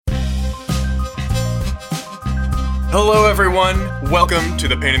Hello, everyone. Welcome to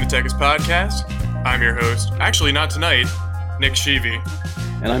the Pain in the Techist podcast. I'm your host, actually not tonight, Nick Sheevy.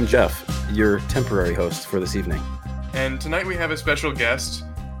 And I'm Jeff, your temporary host for this evening. And tonight we have a special guest,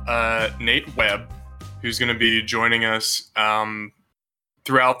 Nate Webb, who's going to be joining us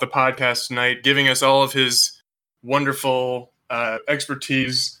throughout the podcast tonight, giving us all of his wonderful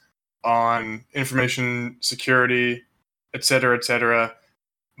expertise on information security, etc., etc.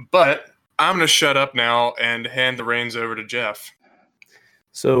 But I'm going to shut up now and hand the reins over to Jeff.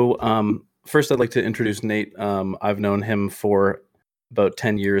 So first I'd like to introduce Nate. I've known him for about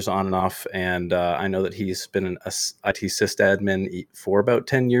 10 years on and off, and I know that he's been an IT sysadmin for about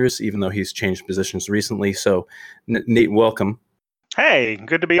 10 years, even though he's changed positions recently. So Nate, welcome. Hey,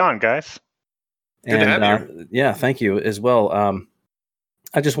 good to be on, guys. Good to have you. Yeah, thank you as well.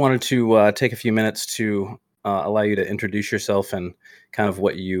 I just wanted to take a few minutes to allow you to introduce yourself and kind of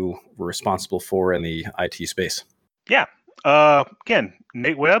what you were responsible for in the IT space. Yeah. Again,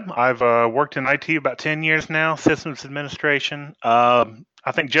 Nate Webb. I've worked in IT about 10 years now, systems administration. I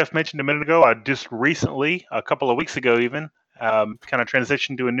think Jeff mentioned a minute ago, I just recently, a couple of weeks ago even, kind of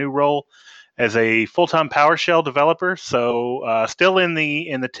transitioned to a new role as a full-time PowerShell developer. So still in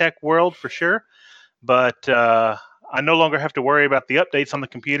the tech world for sure, but I no longer have to worry about the updates on the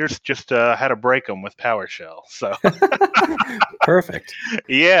computers, just how to break them with PowerShell. So Perfect.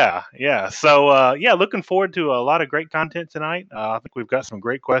 Yeah. So looking forward to a lot of great content tonight. I think we've got some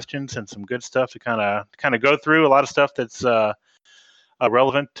great questions and some good stuff to kind of go through. A lot of stuff that's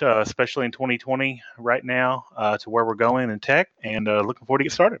relevant, especially in 2020 right now, to where we're going in tech. And looking forward to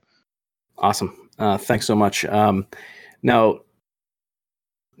get started. Awesome. Thanks so much. Now,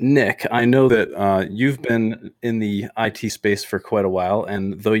 Nick, I know that you've been in the IT space for quite a while,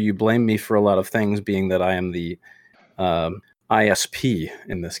 and though you blame me for a lot of things, being that I am the ISP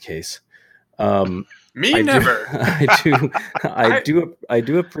in this case, Never. I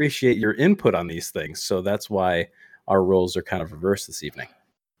do appreciate your input on these things, so that's why our roles are kind of reversed this evening.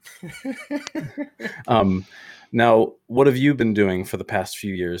 Now, what have you been doing for the past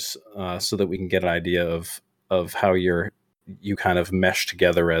few years, so that we can get an idea of how you kind of mesh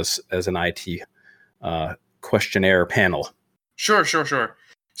together as an IT questionnaire panel? Sure.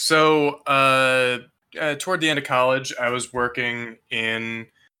 So, toward the end of college, I was working in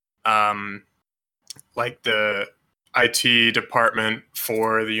like the IT department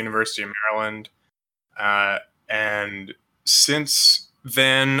for the University of Maryland. And since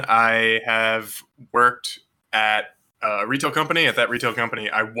then, I have worked at a retail company. At that retail company,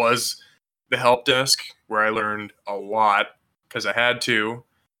 I was the help desk, where I learned a lot because I had to.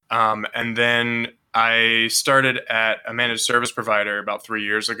 And then I started at a managed service provider about 3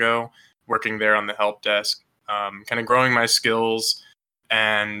 years ago, working there on the help desk, kind of growing my skills.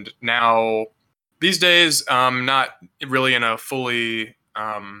 And now, these days, I'm not really in a fully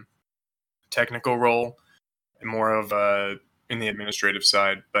technical role, more of in the administrative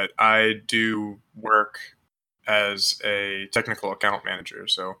side, but I do work as a technical account manager.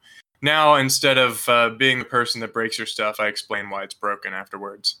 So now, instead of being the person that breaks your stuff, I explain why it's broken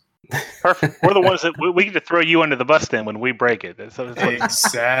afterwards. Perfect. We're the ones that we get to throw you under the bus then when we break it.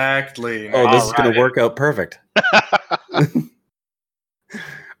 Exactly. This is going to work out perfect.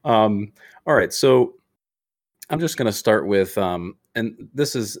 All right. So I'm just going to start with, and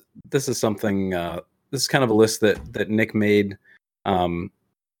this is something. This is kind of a list that Nick made,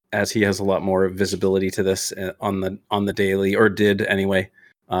 as he has a lot more visibility to this on the daily, or did anyway.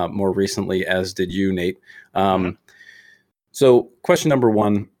 More recently, as did you, Nate. So question number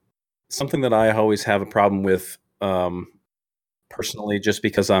one, something that I always have a problem with, personally, just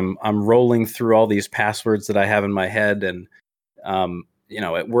because I'm rolling through all these passwords that I have in my head, and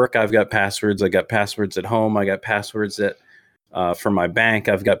at work I've got passwords. I got passwords at home. I got passwords for my bank.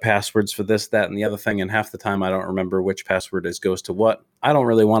 I've got passwords for this, that, and the other thing, and half the time I don't remember which password goes to what. I don't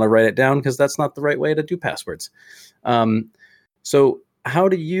really want to write it down because that's not the right way to do passwords. So how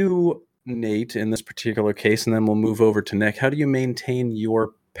do you, Nate, in this particular case, and then we'll move over to Nick, how do you maintain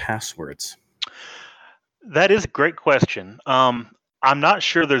your passwords? That is a great question. I'm not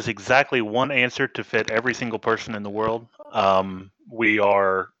sure there's exactly one answer to fit every single person in the world. We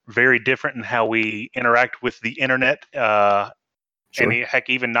are very different in how we interact with the internet, Sure. and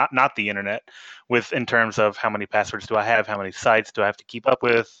heck, even not the internet, in terms of how many passwords do I have, how many sites do I have to keep up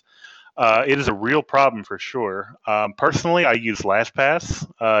with. It is a real problem for sure. Personally, I use LastPass.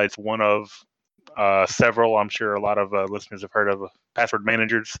 It's one of several. I'm sure a lot of listeners have heard of password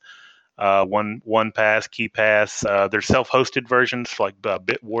managers. 1Pass, KeePass. There's self-hosted versions like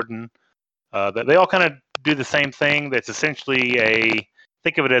Bitwarden. They all kind of do the same thing. That's essentially a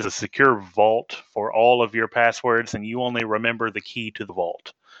think of it as a secure vault for all of your passwords, and you only remember the key to the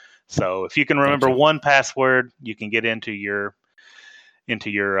vault. So if you can remember Gotcha. one password, you can get into your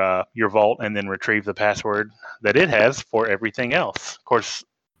vault and then retrieve the password that it has for everything else. Of course,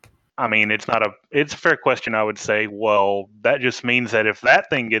 I mean, it's a fair question. I would say, well, that just means that if that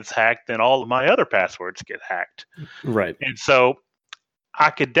thing gets hacked, then all of my other passwords get hacked. Right. And so I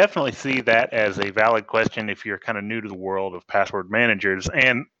could definitely see that as a valid question if you're kind of new to the world of password managers.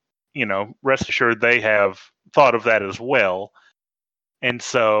 And, rest assured they have thought of that as well. And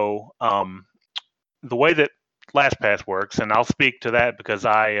so the way that LastPass works, and I'll speak to that because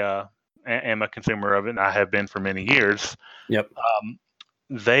I am a consumer of it and I have been for many years. Yep.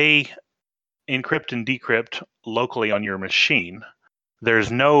 They encrypt and decrypt locally on your machine. There's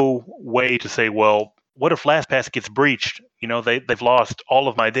no way to say, well, what if LastPass gets breached? They've lost all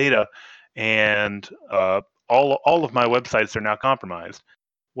of my data, and all of my websites are now compromised.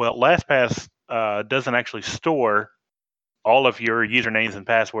 Well, LastPass doesn't actually store all of your usernames and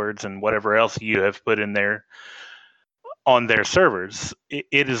passwords and whatever else you have put in there on their servers.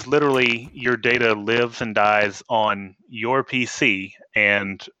 It is literally your data lives and dies on your PC,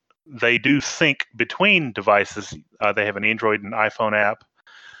 and they do sync between devices. They have an Android and iPhone app,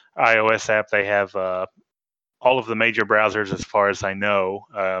 iOS app. They have all of the major browsers, as far as I know.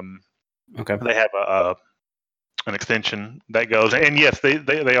 Okay. They have an extension that goes, and yes,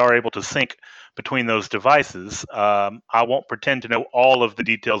 they are able to sync between those devices. I won't pretend to know all of the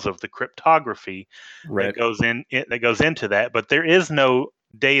details of the cryptography Right. that goes into that, but there is no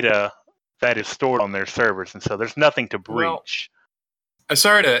data that is stored on their servers, and so there's nothing to breach. Well,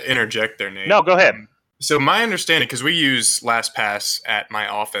 sorry to interject there, Nate. No, go ahead. So my understanding, because we use LastPass at my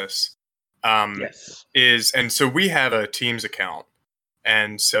office, Yes. and so we have a Teams account,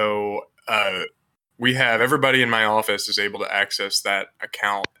 and so we have everybody in my office is able to access that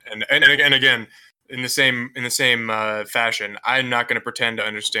account, and again in the same fashion, I'm not going to pretend to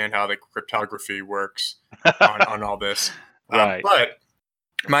understand how the cryptography works on all this, Right. but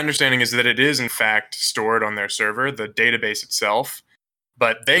my understanding is that it is in fact stored on their server, the database itself,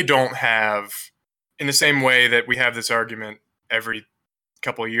 but they don't have, in the same way that we have this argument every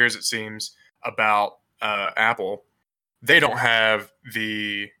couple of years, it seems, about Apple, they don't have your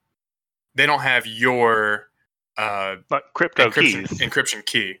crypto encryption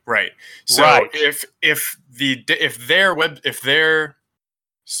key, right? So right. if their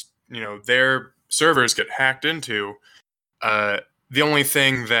their servers get hacked into, the only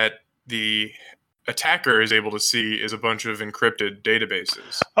thing that the attacker is able to see is a bunch of encrypted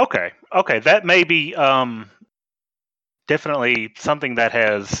databases. Okay, that may be definitely something that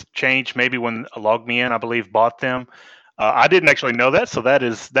has changed. Maybe when LogMeIn, I believe, bought them. I didn't actually know that, so that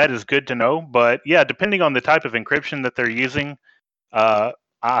is good to know. But yeah, depending on the type of encryption that they're using, I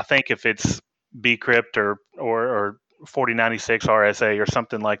think if it's bcrypt or 4096 RSA or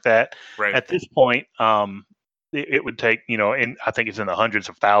something like that, right, at this point, it would take, and I think it's in the hundreds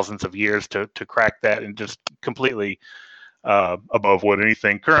of thousands of years to crack that, and just completely above what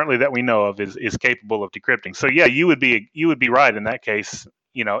anything currently that we know of is capable of decrypting. So yeah, you would be right in that case.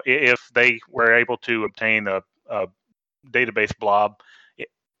 If they were able to obtain a database blob,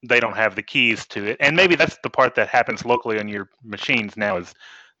 they don't have the keys to it, and maybe that's the part that happens locally on your machines now, is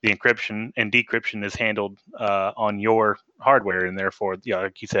the encryption and decryption is handled on your hardware, and therefore,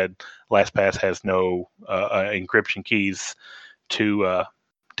 like you said, LastPass has no encryption keys to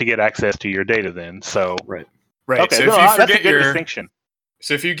get access to your data. Then, so right. Okay, so no, if you that's a forget good distinction.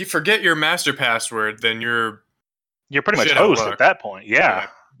 So if you forget your master password, then you're pretty much host at that point. Yeah,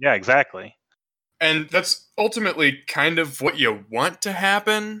 exactly. And that's ultimately kind of what you want to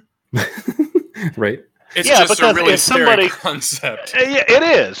happen. Right. It's just a really scary concept. Yeah, it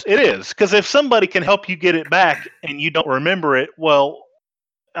is. Because if somebody can help you get it back and you don't remember it, well,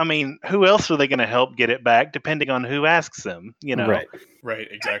 I mean, who else are they going to help get it back? Depending on who asks them, Right,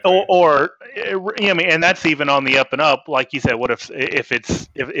 exactly. Or I mean, and that's even on the up and up. Like you said, what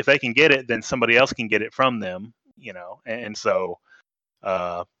if they can get it, then somebody else can get it from them, and so,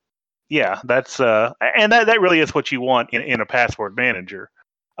 yeah, that's and that really is what you want in a password manager.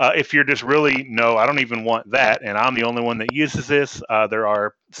 If you're just really, no, I don't even want that, and I'm the only one that uses this, there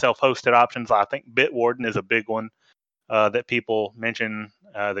are self-hosted options. I think Bitwarden is a big one that people mention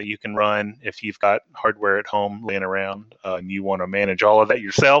that you can run if you've got hardware at home laying around and you want to manage all of that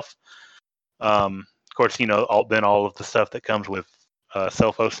yourself. Of course, all of the stuff that comes with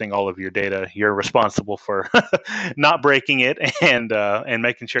self-hosting all of your data, you're responsible for not breaking it and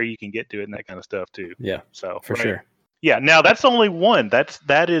making sure you can get to it and that kind of stuff too. Yeah, so for sure. Yeah, now that's only one.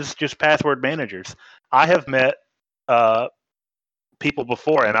 That is just password managers. I have met people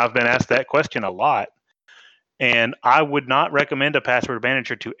before, and I've been asked that question a lot. And I would not recommend a password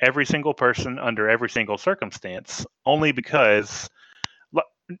manager to every single person under every single circumstance, only because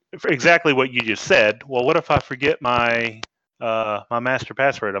for exactly what you just said. Well, what if I forget my my master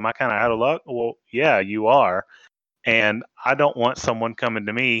password? Am I kind of out of luck? Well, yeah, you are. And I don't want someone coming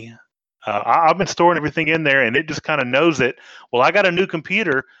to me. I've been storing everything in there, and it just kind of knows it. Well, I got a new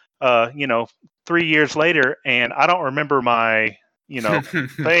computer, 3 years later, and I don't remember my,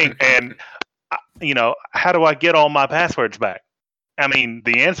 thing. And how do I get all my passwords back? I mean,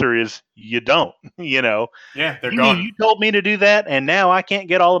 the answer is you don't. Yeah, they're You mean gone. you told me to do that, and now I can't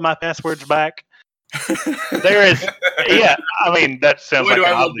get all of my passwords back? There is, yeah. I mean, that sounds Boy, like do I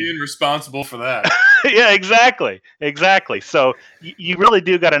an love oddly. being responsible for that. Yeah, exactly. So you really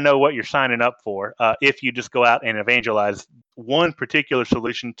do got to know what you're signing up for. If you just go out and evangelize one particular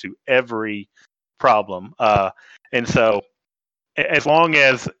solution to every problem, and so as long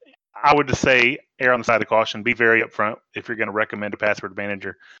as I would just say err on the side of caution, be very upfront if you're going to recommend a password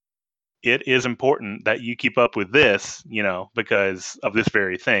manager. It is important that you keep up with this, because of this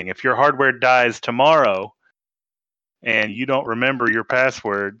very thing. If your hardware dies tomorrow and you don't remember your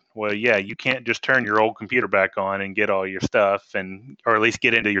password, well, yeah, you can't just turn your old computer back on and get all your stuff, or at least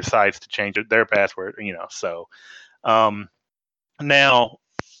get into your sites to change their password. So now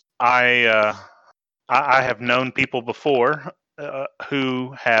I have known people before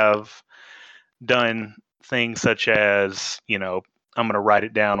who have done things such as, I'm going to write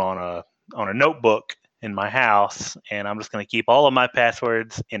it down on a notebook in my house, and I'm just going to keep all of my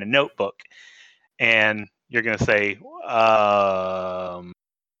passwords in a notebook. And you're going to say,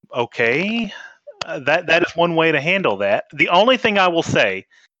 okay, that is one way to handle that. The only thing I will say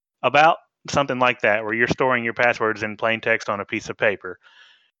about something like that, where you're storing your passwords in plain text on a piece of paper,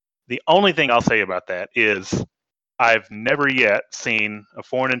 the only thing I'll say about that is I've never yet seen a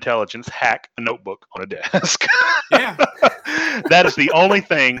foreign intelligence hack a notebook on a desk. Yeah. That is the only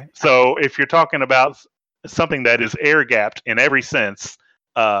thing. So if you're talking about something that is air gapped in every sense,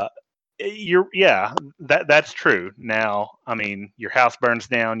 that's true. Now, I mean, your house burns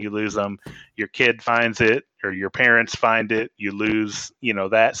down, you lose them. Your kid finds it, or your parents find it, you lose.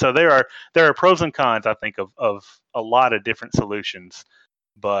 That. So there are pros and cons, I think, of a lot of different solutions.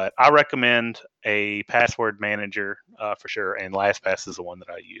 But I recommend a password manager for sure, and LastPass is the one that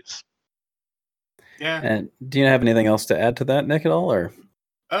I use. Yeah. And do you have anything else to add to that, Nick, at all? Or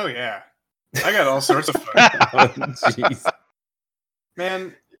Oh yeah, I got all sorts of fun. jeez.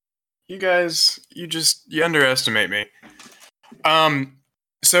 Man, you guys, you underestimate me.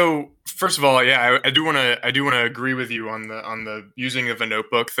 So first of all, yeah, I do want to agree with you on the using of a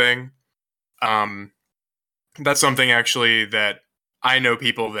notebook thing. That's something actually that I know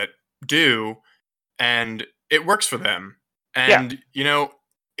people that do, and it works for them. And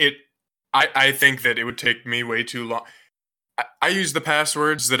I think that it would take me way too long. I use the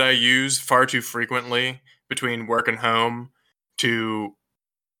passwords that I use far too frequently between work and home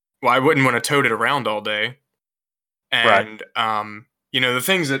I wouldn't want to tote it around all day. And, the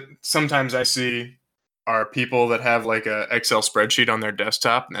things that sometimes I see are people that have like a Excel spreadsheet on their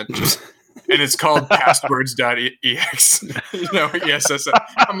desktop and and it's called passwords.ex, ESS.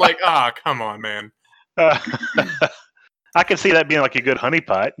 I'm like, come on, man. I can see that being like a good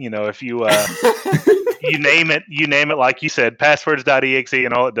honeypot. If you you name it like you said, passwords.exe,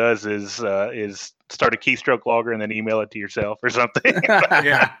 and all it does is start a keystroke logger and then email it to yourself or something.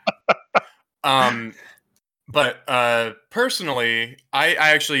 Yeah. But personally, I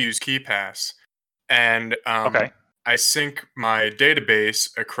actually use KeePass, and Okay. I sync my database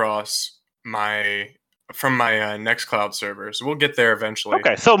across from my Nextcloud servers. We'll get there eventually.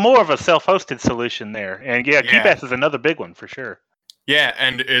 Okay, so more of a self-hosted solution there, and Yeah. KeePass is another big one for sure. Yeah,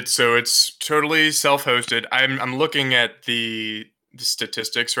 and it's totally self-hosted. I'm looking at the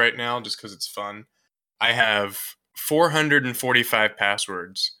statistics right now just because it's fun. I have 445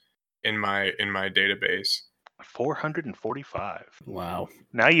 passwords in my database. 445. Wow.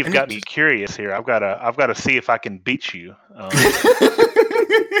 Now you've got me curious here. I've got to see if I can beat you.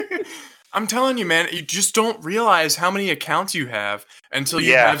 I'm telling you, man, you just don't realize how many accounts you have until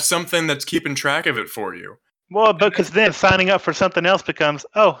you have something that's keeping track of it for you. Well, because then signing up for something else becomes,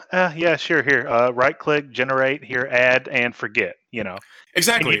 yeah, sure, here, right click, generate, here, add, and forget,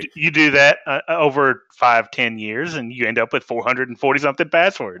 Exactly. And you do that over 5-10 years, and you end up with 440-something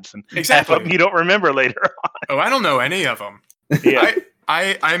passwords. And exactly. Half of them you don't remember later on. Oh, I don't know any of them. Yeah.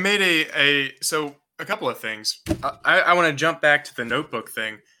 I made so a couple of things. I want to jump back to the notebook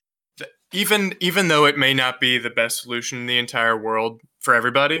thing. Even though it may not be the best solution in the entire world for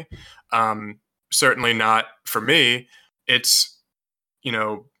everybody, certainly not for me, it's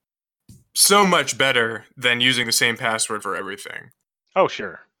so much better than using the same password for everything. Oh,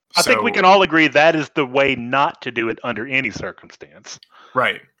 sure. I think we can all agree that is the way not to do it under any circumstance.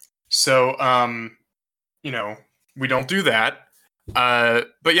 Right. So, we don't do that.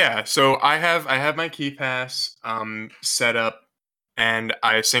 But yeah, so I have my KeePass set up, and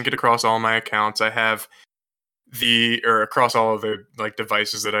I sync it across all my accounts. I have across all of the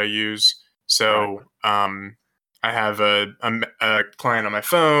devices that I use. So, I have a client on my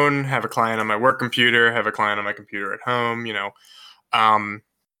phone, have a client on my work computer, have a client on my computer at home,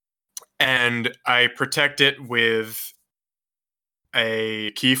 and I protect it with a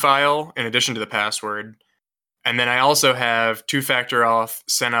key file in addition to the password. And then I also have two-factor auth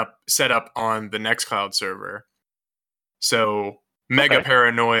set up on the Nextcloud server. So mega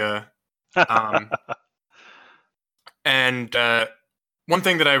paranoia. And one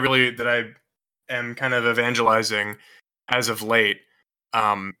thing that I am kind of evangelizing as of late,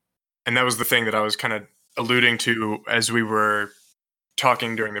 and that was the thing that I was kind of alluding to as we were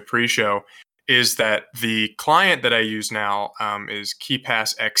talking during the pre-show, is that the client that I use now is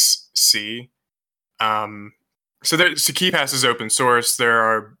KeePass XC. So KeePass is open source. There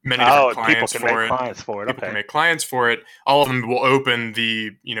are many different clients people can make clients for it. People can make clients for it. All of them will open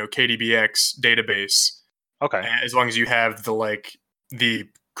the KDBX database. Okay. As long as you have the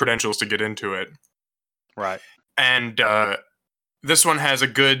credentials to get into it. Right. And this one has a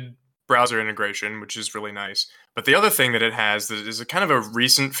good browser integration, which is really nice. But the other thing that it has that is a kind of a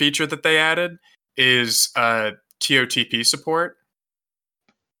recent feature that they added is TOTP support.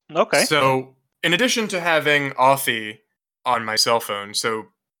 Okay. So in addition to having Authy on my cell phone, so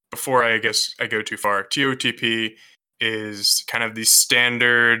before I guess I go too far, TOTP is kind of the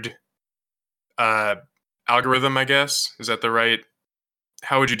standard algorithm, I guess. Is that the right?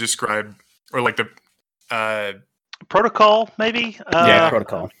 How would you describe, or the protocol, maybe?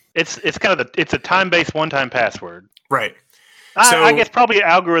 Protocol. It's kind of it's a time-based one-time password. Right. I guess probably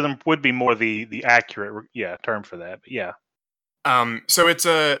algorithm would be more the accurate term for that. But yeah. So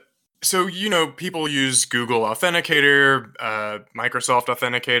people use Google Authenticator, Microsoft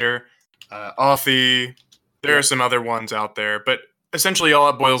Authenticator, Authy. There are some other ones out there, but essentially all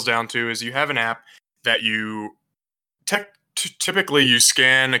it boils down to is you have an app that you typically you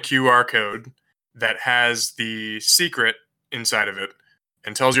scan a QR code that has the secret inside of it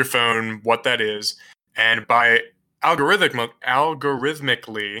and tells your phone what that is, and by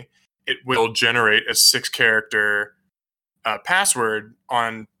algorithmically it will generate a 6-character password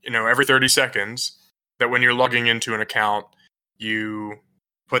on every 30 seconds, that when you're logging into an account you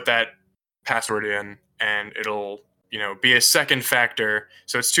put that password in, and it'll be a second factor.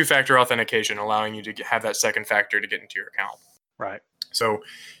 So it's two-factor authentication, allowing you to have that second factor to get into your account. Right. So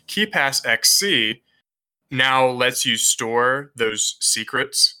KeePass XC now lets you store those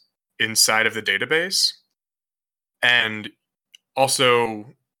secrets inside of the database, and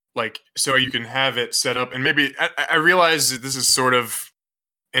also so you can have it set up. And maybe I realize that this is sort of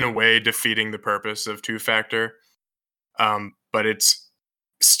in a way defeating the purpose of two-factor, but it's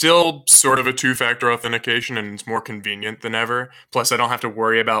still sort of a two-factor authentication, and it's more convenient than ever. Plus I don't have to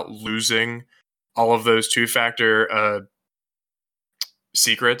worry about losing all of those two-factor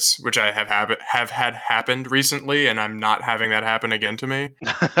secrets, which I have had happened recently, and I'm not having that happen again to me.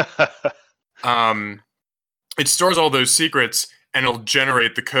 It stores all those secrets, and it'll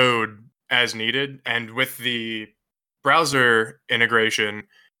generate the code as needed. And with the browser integration,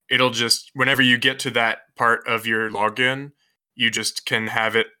 it'll just, whenever you get to that part of your login, you just can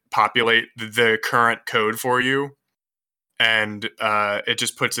have it populate the current code for you, and it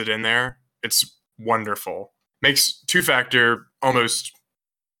just puts it in there. It's wonderful. Makes two-factor almost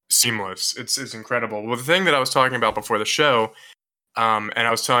seamless. It's incredible. Well, the thing that I was talking about before the show, and I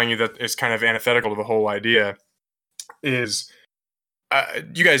was telling you that it's kind of antithetical to the whole idea, is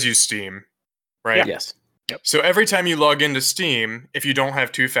you guys use Steam, right? Yeah. Yes. Yep. So every time you log into Steam, if you don't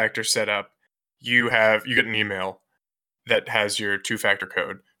have two-factor set up, you get an email that has your two-factor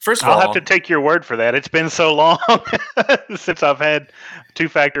code. First of all, I'll have to take your word for that. It's been so long since I've had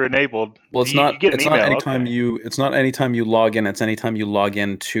two-factor enabled. Well, it's not anytime you log in. It's anytime you log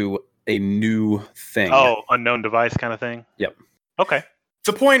into a new thing. Oh, unknown device kind of thing. Yep. Okay.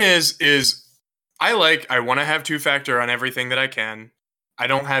 The point is I want to have two-factor on everything that I can. I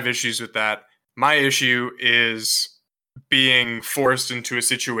don't have issues with that. My issue is being forced into a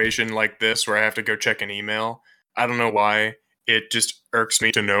situation like this where I have to go check an email. I don't know why. It just irks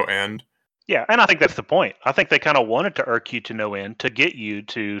me to no end. Yeah, and I think that's the point. I think they kind of wanted to irk you to no end to get you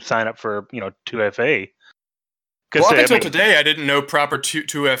to sign up for 2FA. Well, up until today, I didn't know proper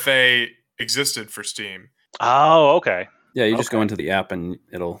 2FA existed for Steam. Oh, okay. Yeah, you just go Okay. into the app and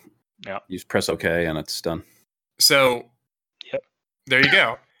it'll you just press OK and it's done. So Yep. there you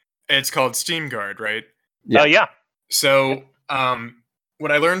go. It's called SteamGuard, right? Yeah. Yeah. So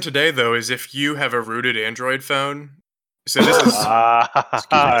what I learned today, though, is if you have a rooted Android phone, so this is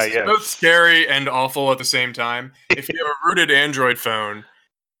Yes. both scary and awful at the same time. If you have a rooted Android phone,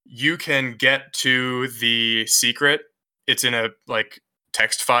 you can get to the secret. It's in a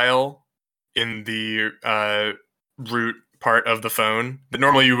text file in the root part of the phone that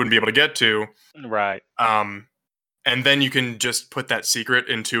normally you wouldn't be able to get to. Right. And then you can just put that secret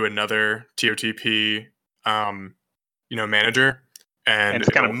into another TOTP, manager, And it's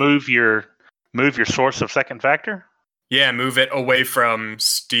kind of move your source of second factor. Yeah, move it away from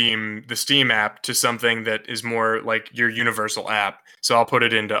Steam, the Steam app, to something that is more like your universal app. So I'll put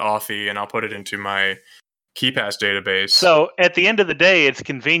it into Authy and I'll put it into my KeePass database. So at the end of the day, it's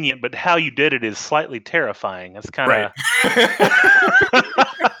convenient, but how you did it is slightly terrifying. It's kind of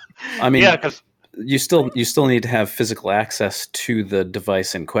I mean, yeah, because you still need to have physical access to the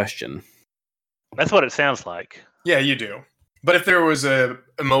device in question. that's what it sounds like. Yeah, you do. But if there was a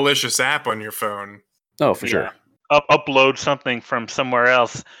malicious app on your phone, oh, for sure. Upload something from somewhere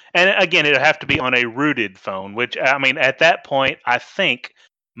else, and again, it'd have to be on a rooted phone. Which I mean, at that point, I think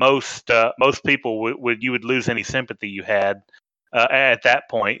most people would lose any sympathy you had at that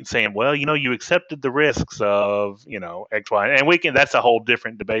point, saying, "Well, you accepted the risks of X, Y," and that's a whole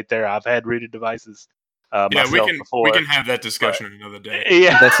different debate. There, I've had rooted devices. Myself before. We can have that discussion another day.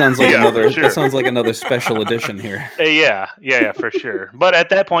 Yeah, that sounds like sure. That sounds like another special edition here. Yeah, for sure. But at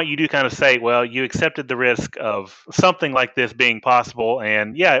that point, you do kind of say, well, you accepted the risk of something like this being possible,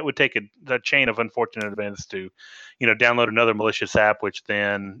 and yeah, it would take a chain of unfortunate events to, download another malicious app, which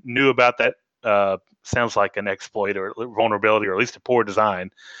then knew about that. Sounds like an exploit or vulnerability, or at least a poor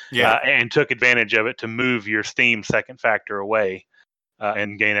design. Yeah, and took advantage of it to move your Steam second factor away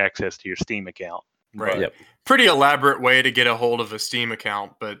and gain access to your Steam account. Right. Yep. Pretty elaborate way to get a hold of a Steam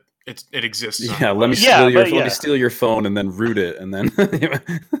account, but it exists. Yeah, let me steal your phone and then root it, and then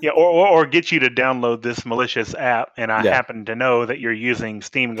or get you to download this malicious app, and I happen to know that you're using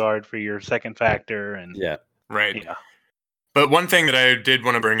SteamGuard for your second factor, and right. Yeah. But one thing that I did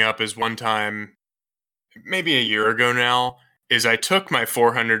want to bring up is one time, maybe a year ago now, is I took my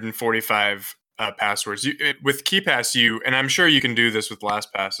 445 passwords with KeePass. And I'm sure you can do this with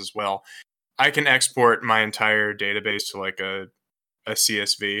LastPass as well. I can export my entire database to like a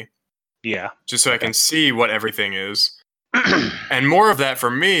CSV. Yeah. Just so I can see what everything is. And more of that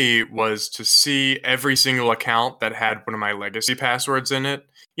for me was to see every single account that had one of my legacy passwords in it.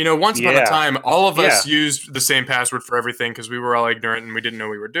 Once upon a time, all of us used the same password for everything because we were all ignorant and we didn't know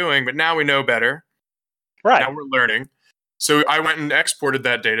what we were doing. But now we know better. Right. Now we're learning. So I went and exported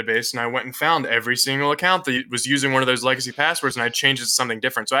that database, and I went and found every single account that was using one of those legacy passwords, and I changed it to something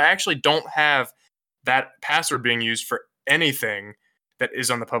different. So I actually don't have that password being used for anything that is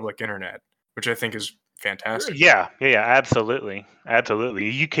on the public internet, which I think is fantastic. Yeah, absolutely.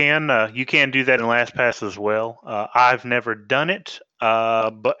 You can do that in LastPass as well. I've never done it,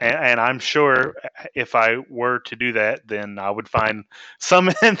 but I'm sure if I were to do that, then I would find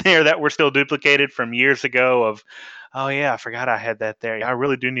some in there that were still duplicated from years ago. Of, oh yeah, I forgot I had that there. I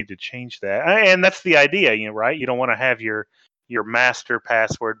really do need to change that, and that's the idea, right? You don't want to have your master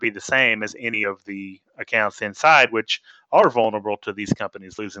password be the same as any of the accounts inside, which are vulnerable to these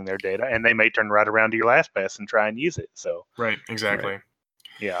companies losing their data, and they may turn right around to your LastPass and try and use it. So right, exactly. Right.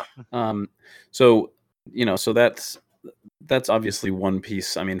 Yeah. So that's obviously one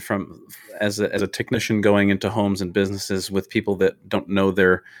piece. I mean, from as a technician going into homes and businesses with people that don't know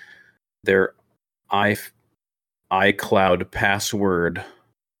their iCloud password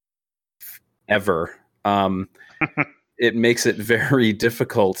ever, it makes it very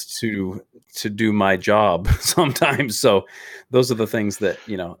difficult to do my job sometimes. So those are the things that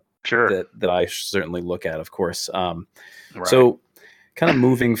sure that I certainly look at, of course. Right. So kind of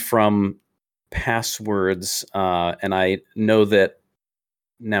moving from passwords, and I know that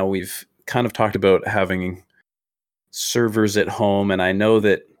now we've kind of talked about having servers at home, and I know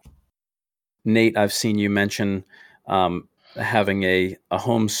that Nate, I've seen you mention having a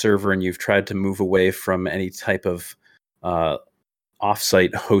home server, and you've tried to move away from any type of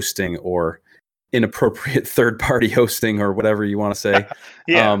offsite hosting or inappropriate third-party hosting or whatever you want to say.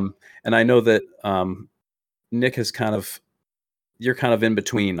 And I know that Nick has you're kind of in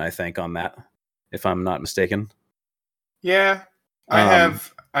between, I think, on that, if I'm not mistaken. Yeah, I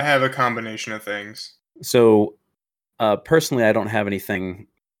have a combination of things. So personally, I don't have anything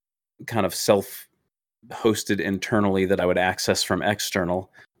kind of self-hosted internally that I would access from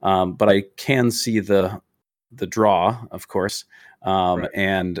external, but I can see the the draw, of course, Right.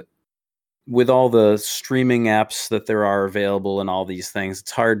 and with all the streaming apps that there are available and all these things,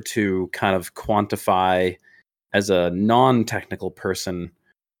 it's hard to kind of quantify as a non-technical person,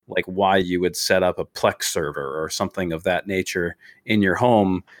 like why you would set up a Plex server or something of that nature in your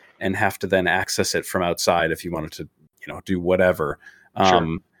home and have to then access it from outside if you wanted to, do whatever.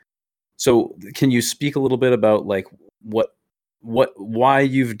 Sure. So can you speak a little bit about like why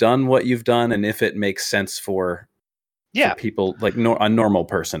you've done what you've done and if it makes sense for Yeah. people like a normal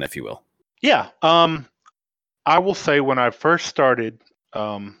person, if you will? Yeah. I will say when I first started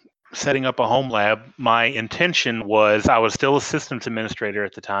setting up a home lab, my intention was I was still a systems administrator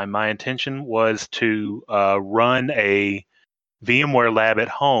at the time. My intention was to run a VMware lab at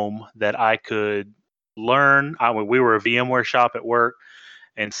home that I could learn. We were a VMware shop at work,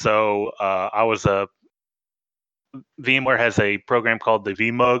 and so VMware has a program called the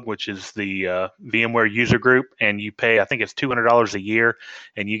vMUG, which is the VMware user group, and you pay, I think it's $200 a year,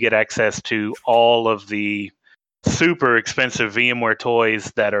 and you get access to all of the super expensive VMware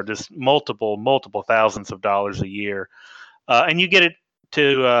toys that are just multiple thousands of dollars a year, and you get it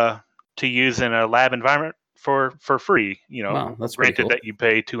to use in a lab environment for free. Wow, that's pretty Granted cool. that you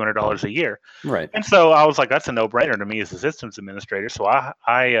pay $200 a year. Right. And so I was like, that's a no-brainer to me as a systems administrator. So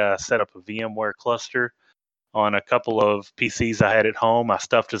I set up a VMware cluster on a couple of PCs I had at home. I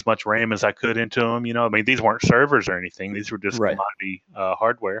stuffed as much RAM as I could into them. I mean, these weren't servers or anything. These were just Right. commodity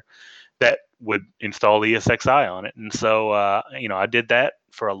hardware that would install ESXi on it. And so, I did that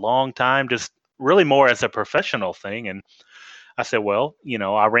for a long time, just really more as a professional thing. And I said, well,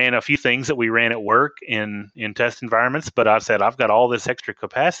 I ran a few things that we ran at work in test environments, but I said, I've got all this extra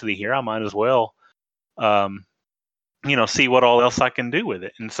capacity here. I might as well, see what all else I can do with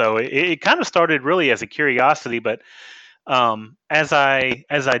it. And so it kind of started really as a curiosity, but as I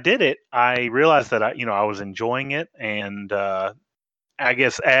did it, I realized that I was enjoying it, and I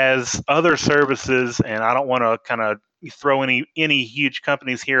guess as other services, and I don't want to kind of throw any huge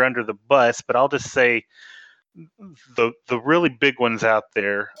companies here under the bus, but I'll just say the really big ones out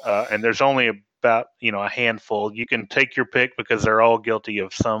there, and there's only about a handful. You can take your pick because they're all guilty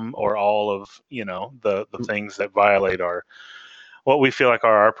of some or all of the things that violate what we feel like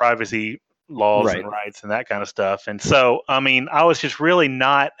are our privacy laws Right. and rights and that kind of stuff. And so, I mean, I was just really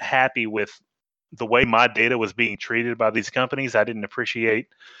not happy with the way my data was being treated by these companies. I didn't appreciate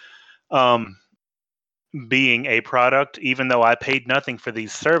being a product, even though I paid nothing for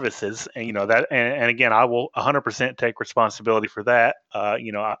these services. And that, and again, I will 100% take responsibility for that.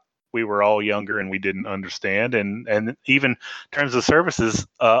 We were all younger and we didn't understand, and even terms of services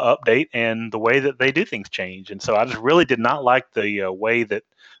update and the way that they do things change. And so I just really did not like the way that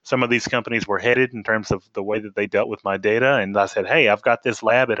some of these companies were headed in terms of the way that they dealt with my data. And I said, hey, I've got this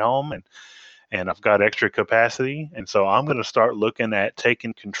lab at home, and I've got extra capacity, and so I'm going to start looking at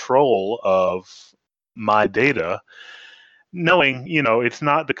taking control of my data, knowing it's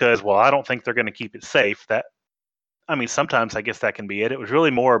not because, well, I don't think they're going to keep it safe. I mean, sometimes I guess that can be it. It was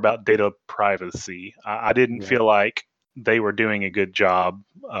really more about data privacy. I didn't Right. feel like they were doing a good job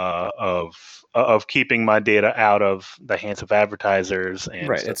of keeping my data out of the hands of advertisers and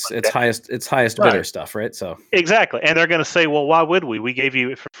Right. stuff It's like it's that. highest Right. bidder stuff, right? So Exactly. And they're going to say, well, why would we? We gave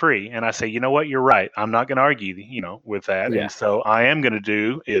you it for free. And I say, you know what? You're right. I'm not going to argue, with that. Yeah. And so I am going to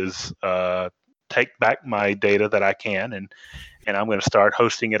do is take back my data that I can, and I'm going to start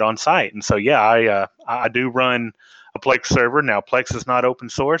hosting it on site. And so, yeah, I do run a Plex server. Now, Plex is not open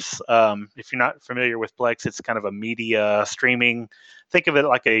source. If you're not familiar with Plex, it's kind of a media streaming. Think of it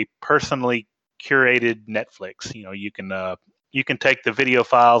like a personally curated Netflix. You can take the video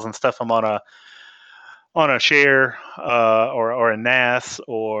files and stuff them on a share or a NAS,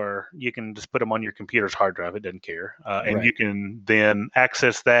 or you can just put them on your computer's hard drive. It doesn't care. And Right. you can then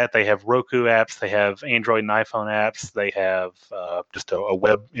access that. They have Roku apps. They have Android and iPhone apps. They have just a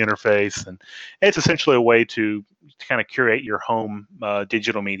web interface. And it's essentially a way to kind of curate your home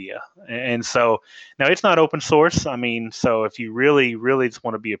digital media. And so now it's not open source. I mean, so if you really, really just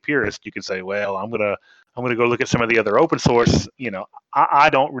want to be a purist, you could say, well, I'm going to go look at some of the other open source. I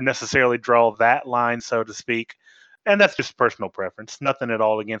don't necessarily draw that line, so to speak, and that's just personal preference. Nothing at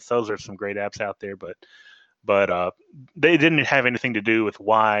all against those. There's some great apps out there, but they didn't have anything to do with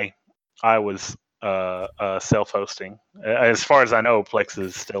why I was self-hosting. As far as I know, Plex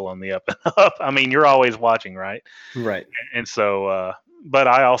is still on the up and up. I mean, you're always watching, right? Right. And so, but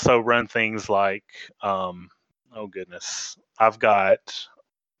I also run things like, oh goodness, I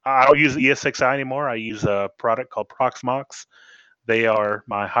don't use ESXi anymore. I use a product called Proxmox. They are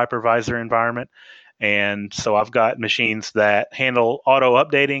my hypervisor environment. And so I've got machines that handle auto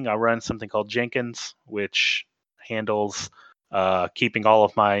updating. I run something called Jenkins, which handles keeping all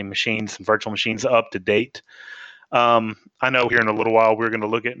of my machines and virtual machines up to date. I know here in a little while we're going to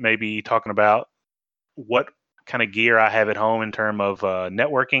look at maybe talking about what kind of gear I have at home in terms of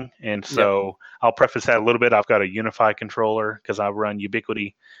networking. And so I'll preface that a little bit. I've got a UniFi controller because I run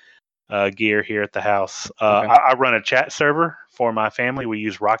Ubiquiti gear here at the house. I run a chat server for my family. We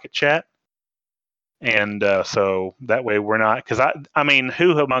use Rocket Chat. And so that way we're not, because I mean,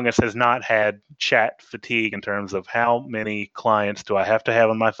 who among us has not had chat fatigue in terms of how many clients do I have to have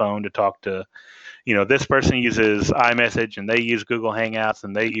on my phone to talk to? You know, this person uses iMessage and they use Google Hangouts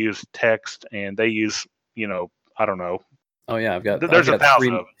and they use text and they use, you know, I don't know. Oh yeah, I've got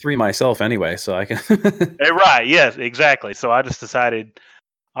 1,000 of three myself anyway, so I can. Right. Yes, exactly. So I just decided,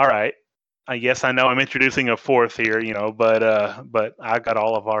 all right. Yes, I know I'm introducing a fourth here, you know, but I got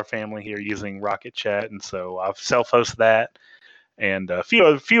all of our family here using Rocket Chat, and so I've self-hosted that, and a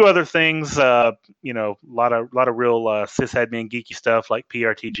few other things, you know, a lot of real sysadmin geeky stuff like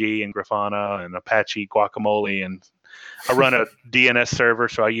PRTG and Grafana and Apache Guacamole, and I run a DNS server,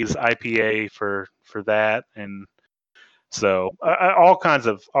 so I use IPA for that, and so all kinds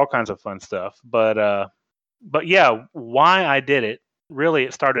of fun stuff. But yeah, why I did it. Really,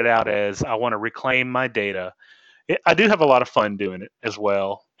 it started out as I want to reclaim my data. I do have a lot of fun doing it as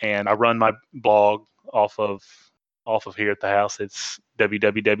well, and I run my blog off of here at the house. It's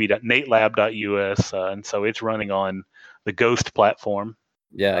www.natelab.us, and so it's running on the Ghost platform.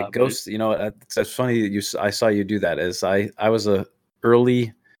 Yeah, Ghost. You know, it's funny that I saw you do that. As I was a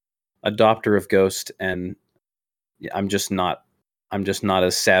early adopter of Ghost, and I'm just not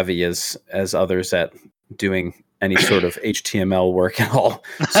as savvy as others at doing any sort of HTML work at all.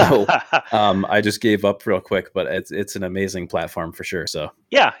 So I just gave up real quick, but it's an amazing platform for sure. So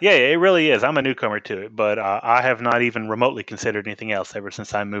yeah, it really is. I'm a newcomer to it, but I have not even remotely considered anything else ever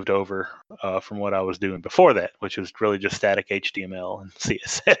since I moved over from what I was doing before that, which was really just static HTML and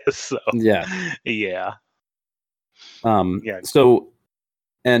CSS. So yeah. So,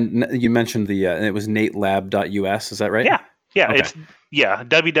 and you mentioned it was natelab.us. Is that right? Yeah. Okay. It's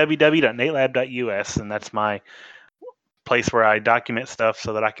www.natelab.us, and that's my place where I document stuff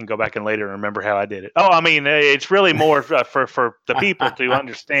so that I can go back and later remember how I did it. Oh, I mean, it's really more for the people to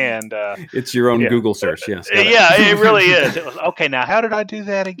understand. It's your own Google search, yes. Yeah, it really is. It was okay. Now, how did I do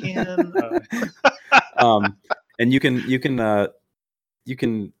that again? And you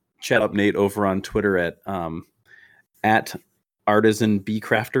can chat up Nate over on Twitter at Artisan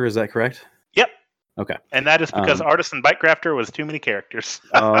Bcrafter. Is that correct? Yep. Okay. And that is because Artisan Bytecrafter was too many characters.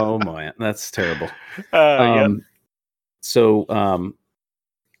 Oh man, that's terrible. So,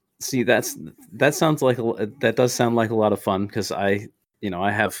 see, that does sound like a lot of fun because I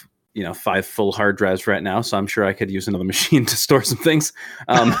have 5 full hard drives right now, so I'm sure I could use another machine to store some things,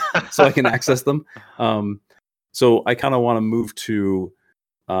 so I can access them. So I kind of want to move to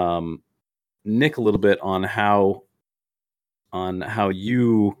Nick a little bit on how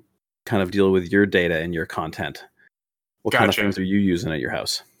you kind of deal with your data and your content. What kind of things are you using at your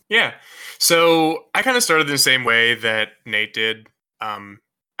house? Yeah. So I kind of started the same way that Nate did. I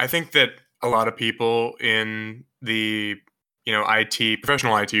think that a lot of people in the,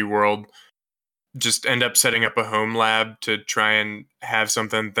 professional IT world just end up setting up a home lab to try and have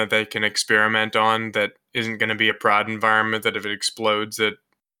something that they can experiment on that isn't going to be a prod environment, that if it explodes, that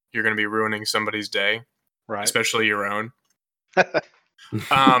you're going to be ruining somebody's day, right? Especially your own.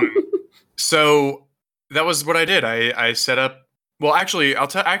 So that was what I did. I set up. Well, actually,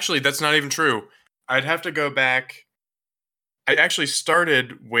 actually, that's not even true. I'd have to go back. I actually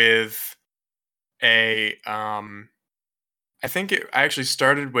started with I actually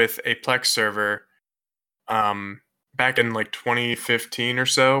started with a Plex server, back in like 2015 or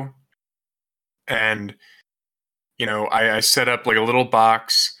so, and I set up like a little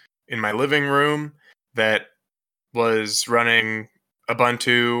box in my living room that was running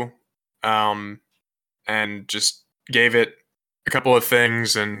Ubuntu, and just gave it a couple of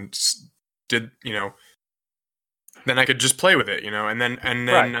things and did, then I could just play with it, and then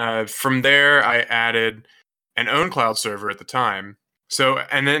right. From there I added an OwnCloud server at the time. So,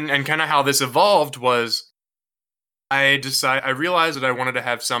 and kind of how this evolved was I realized that I wanted to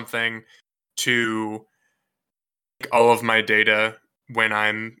have something to take all of my data when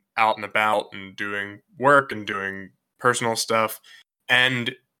I'm out and about and doing work and doing personal stuff.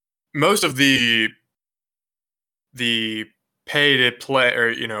 And most of the pay to play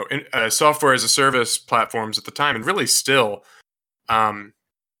or software as a service platforms at the time, and really still,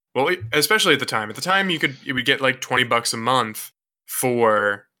 especially at the time you would get like $20 a month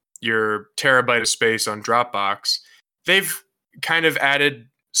for your terabyte of space on Dropbox. They've kind of added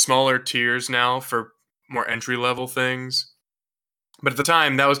smaller tiers now for more entry level things. But at the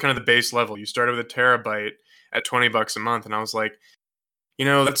time, that was kind of the base level. You started with a terabyte at $20 a month, and I was like,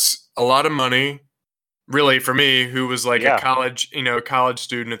 that's a lot of money, really, for me, who was like a college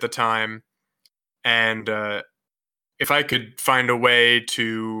student at the time. And if I could find a way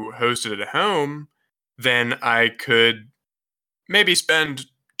to host it at home, then I could maybe spend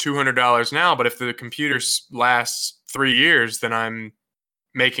 $200 now. But if the computer lasts 3 years, then I'm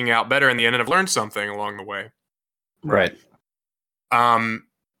making out better in the end, and I've learned something along the way. Right.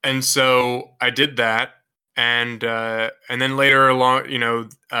 And so I did that, and then later along,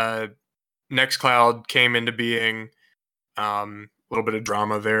 Nextcloud came into being. A little bit of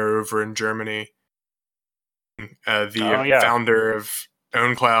drama there over in Germany. The founder of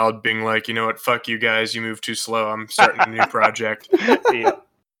OwnCloud being like, you know what, fuck you guys, you move too slow. I'm starting a new project. Yeah.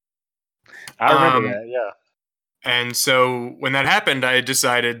 I remember that, yeah. And so when that happened, I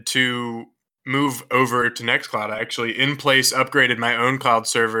decided to move over to Nextcloud. I actually, in place, upgraded my own cloud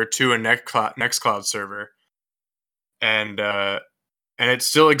server to a Nextcloud server. And it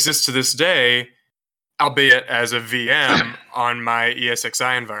still exists to this day, albeit as a VM on my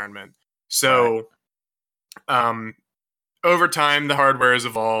ESXi environment. So over time, the hardware has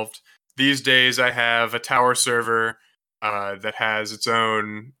evolved. These days, I have a tower server that has its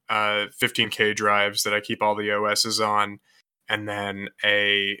own 15K drives that I keep all the OSs on, and then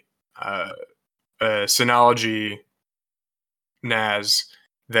a Synology NAS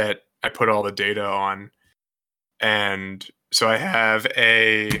that I put all the data on. And so I have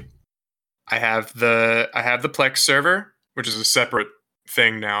the Plex server, which is a separate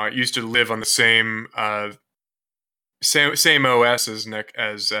thing now. It used to live on the same OS as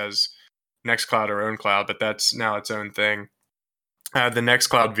Nextcloud or OwnCloud, but that's now its own thing. I have the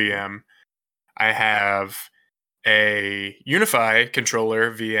Nextcloud VM. I have a Unify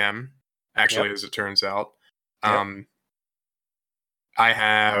controller VM, actually, as it turns out. I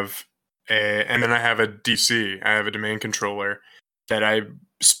have and then I have a DC. I have a domain controller that I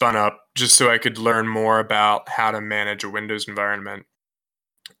spun up just so I could learn more about how to manage a Windows environment.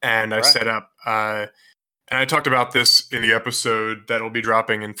 And I set up, and I talked about this in the episode that'll be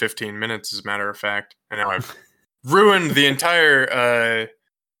dropping in 15 minutes, as a matter of fact. And now I've ruined the entire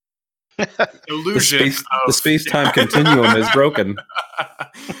illusion. The space-time continuum is broken.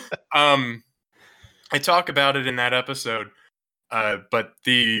 I talk about it in that episode, but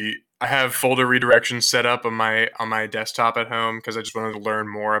I have folder redirections set up on my desktop at home because I just wanted to learn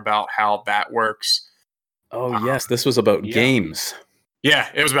more about how that works. Oh, yes. This was about games. Yeah,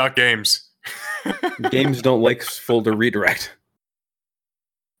 it was about games. Games don't like folder redirect.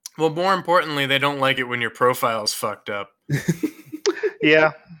 Well, more importantly, they don't like it when your profile is fucked up.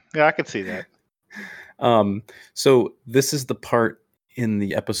 Yeah, I could see that. So this is the part in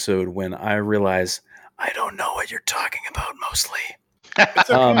the episode when I realize I don't know what you're talking about mostly. It's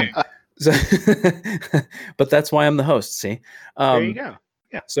okay. But that's why I'm the host, see? There you go.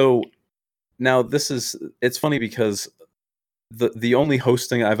 Yeah. So now it's funny because the only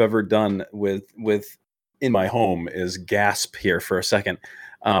hosting I've ever done with in my home is Gasp here for a second.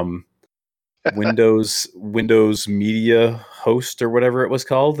 Windows Media Host or whatever it was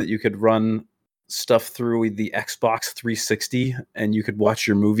called, that you could run stuff through the Xbox 360 and you could watch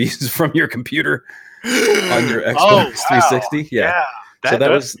your movies from your computer on your Xbox 360. Yeah. So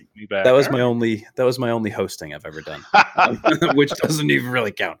that was my only hosting I've ever done, which doesn't even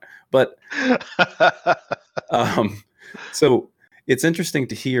really count. But so it's interesting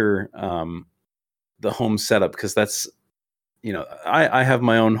to hear the home setup, because that's, I have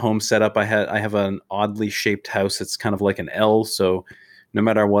my own home setup. I have an oddly shaped house. It's kind of like an L. So no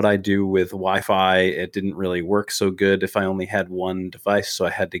matter what I do with Wi-Fi, it didn't really work so good if I only had one device. So I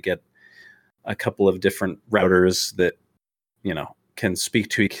had to get a couple of different routers that, can speak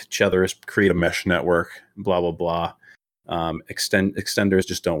to each other, create a mesh network, blah, blah, blah. Extenders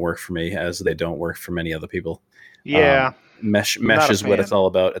just don't work for me, as they don't work for many other people. Yeah. Mesh is what it's all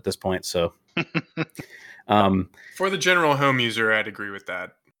about at this point. So for the general home user, I'd agree with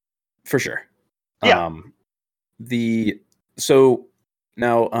that. For sure. Yeah. So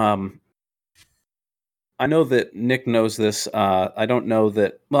now I know that Nick knows this. I don't know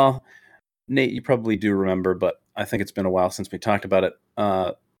that, well, Nate, you probably do remember, but I think it's been a while since we talked about it.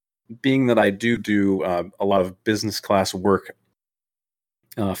 Being that I do a lot of business class work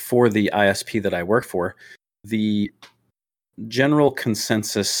for the ISP that I work for, the general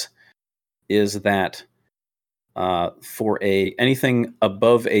consensus is that for anything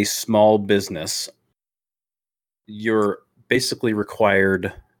above a small business, you're basically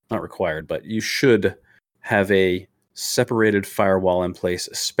required not required, but you should have a separated firewall in place,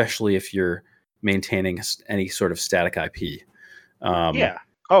 especially if you're maintaining any sort of static IP. Yeah.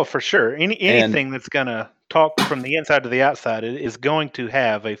 Oh, for sure. And Anything that's gonna talk from the inside to the outside is going to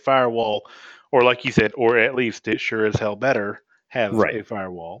have a firewall, or like you said, or at least it sure as hell better have right, a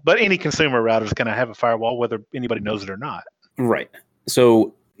firewall. But any consumer router is gonna have a firewall, whether anybody knows it or not. right.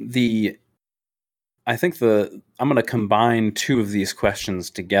 So I think I'm going to combine two of these questions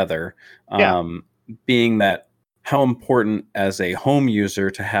together, Yeah. being that how important as a home user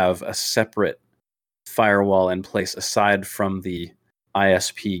to have a separate firewall in place aside from the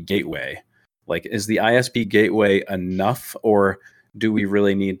ISP gateway. Like, is the ISP gateway enough, or do we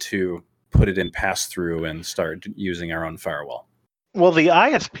really need to put it in pass through and start using our own firewall? Well, the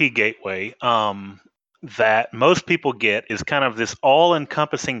ISP gateway that most people get is kind of this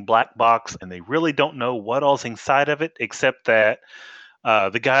all-encompassing black box, and they really don't know what all's inside of it, except that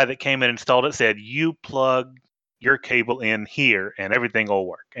the guy that came in and installed it said, "You plug your cable in here, and everything will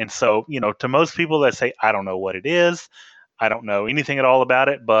work." And so, to most people that say, "I don't know what it is, I don't know anything at all about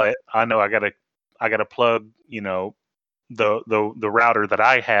it, but I know I gotta plug, the router that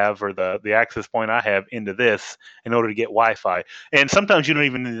I have, or the access point I have, into this in order to get Wi-Fi." And sometimes you don't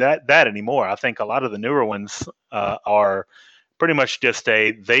even need that anymore. I think a lot of the newer ones are pretty much just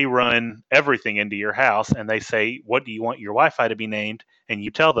they run everything into your house, and they say, "What do you want your Wi-Fi to be named?" And you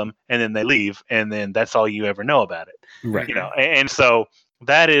tell them, and then they leave, and then that's all you ever know about it. Right. And so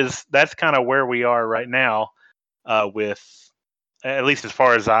that's kind of where we are right now, with, at least as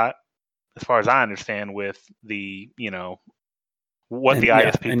far as I understand, with the what the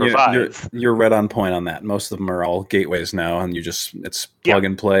ISP provides. You're right on point on that. Most of them are all gateways now, and it's plug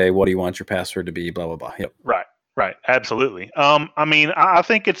and play. What do you want your password to be? Blah blah blah. Yep. Right. Absolutely. I mean, I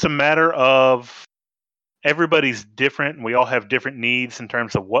think it's a matter of everybody's different, and we all have different needs in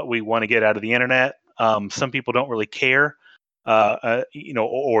terms of what we want to get out of the internet. Some people don't really care,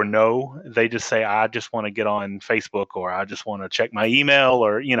 or no. They just say, "I just want to get on Facebook," or "I just want to check my email,"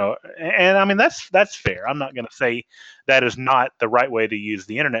 or And I mean, that's fair. I'm not going to say that is not the right way to use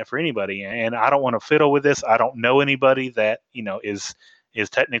the internet for anybody. And I don't want to fiddle with this. I don't know anybody that is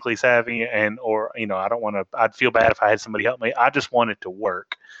technically savvy, or I don't want to. I'd feel bad if I had somebody help me. I just want it to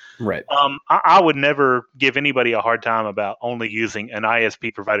work. Right. I would never give anybody a hard time about only using an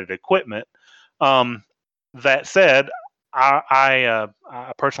ISP provided equipment. That said, I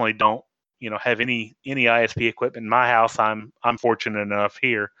personally don't have any ISP equipment in my house. I'm fortunate enough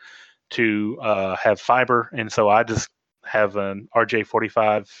here to have fiber, and so I just have an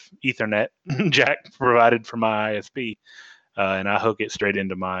RJ45 Ethernet jack provided for my ISP, and I hook it straight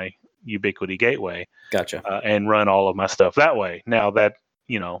into my Ubiquiti gateway. Gotcha. And run all of my stuff that way. Now that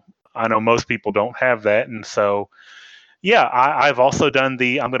I know most people don't have that, and so yeah, I've also done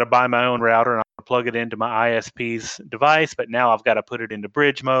I'm going to buy my own router and I'm going to plug it into my ISP's device, but now I've got to put it into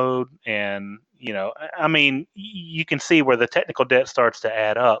bridge mode. And, I mean, you can see where the technical debt starts to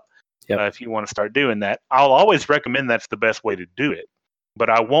add up. Yep. If you want to start doing that. I'll always recommend that's the best way to do it, but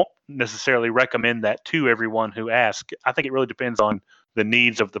I won't necessarily recommend that to everyone who asks. I think it really depends on the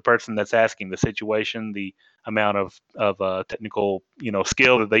needs of the person that's asking, the situation, the amount of technical,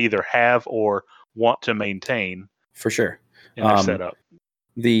 skill that they either have or want to maintain. For sure. In their setup.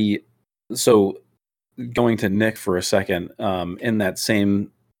 So going to Nick for a second, in that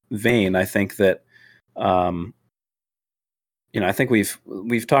same vein, I think that, I think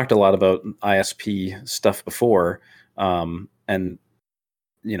we've talked a lot about ISP stuff before. And,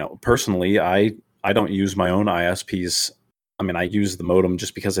 personally, I don't use my own ISPs. I mean, I use the modem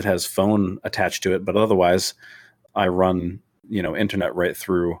just because it has phone attached to it, but otherwise I run, internet right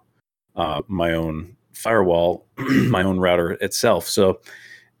through my own firewall, my own router itself. So,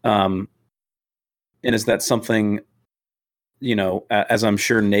 and is that something, as I'm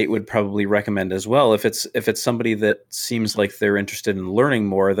sure Nate would probably recommend as well, if it's somebody that seems like they're interested in learning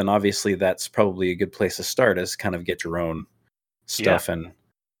more, then obviously that's probably a good place to start, is kind of get your own stuff and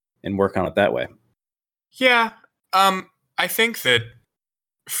work on it that way. Yeah. I think that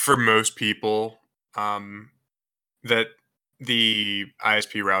for most people, that the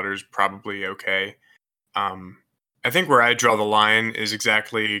ISP router is probably okay. I think where I draw the line is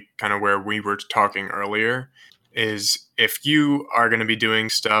exactly kind of where we were talking earlier, is if you are going to be doing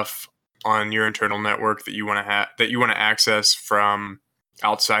stuff on your internal network that you want to access from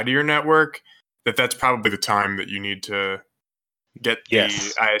outside of your network, that's probably the time that you need to get the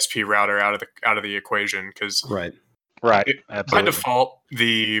ISP router out of the equation, because right. By default,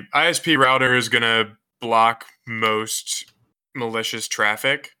 the ISP router is going to block most malicious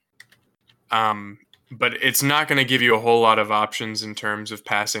traffic. but it's not going to give you a whole lot of options in terms of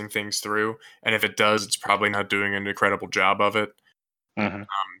passing things through. And if it does, it's probably not doing an incredible job of it. Mm-hmm.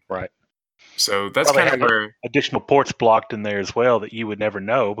 Right. So that's Probably kind of have where. additional ports blocked in there as well that you would never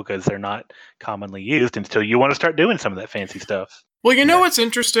know because they're not commonly used until you want to start doing some of that fancy stuff. Well, you know Yeah. what's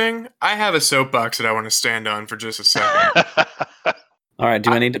interesting? I have a soapbox that I want to stand on for just a second. All right,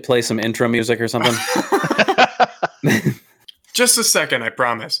 do I need to play some intro music or something? Just a second, I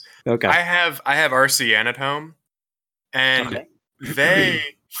promise. Okay. I have RCN at home, and Okay. they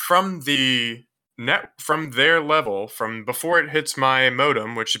from their level, from before it hits my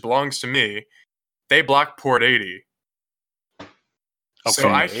modem, which belongs to me, they block port 80. So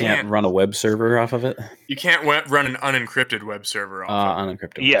Okay. I You can't run a web server off of it? You can't run an unencrypted web server off of it.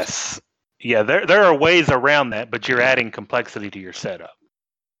 Unencrypted. Yes. Yeah, there are ways around that, but you're adding complexity to your setup.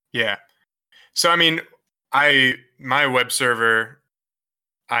 Yeah. So I mean, my web server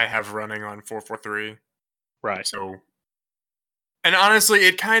I have running on 443. Right. So, and honestly,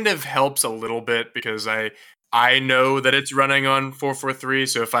 it kind of helps a little bit because I know that it's running on 443.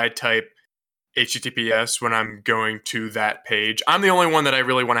 So if I type HTTPS when I'm going to that page, I'm the only one that I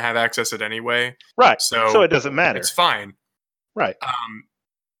really want to have access it anyway. Right. So So it doesn't matter. It's fine. Right.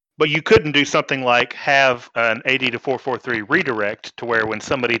 But you couldn't do something like have an 80 to 443 redirect to where when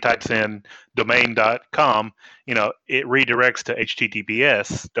somebody types in domain.com, it redirects to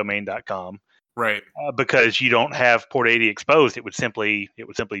HTTPS domain.com. Right. Because you don't have port 80 exposed, it would simply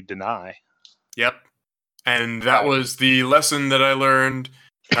deny. Yep. And that was the lesson that I learned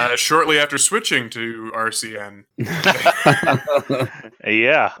shortly after switching to RCN.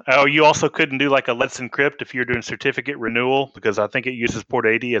 Yeah. Oh, you also couldn't do like a Let's Encrypt if you're doing certificate renewal because I think it uses port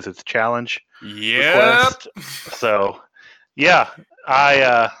 80 as its challenge. Yep. So, yeah,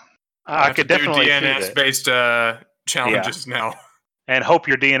 I could do definitely DNS based challenges now. And hope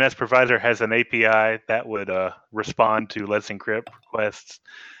your DNS provider has an API that would respond to Let's Encrypt requests.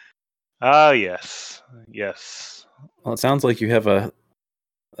 Yes. Well, it sounds like you have a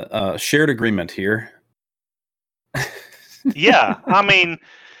shared agreement here. Yeah, I mean,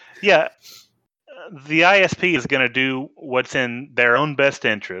 yeah, the ISP is going to do what's in their own best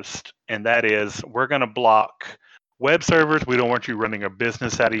interest, and that is we're going to block web servers. We don't want you running a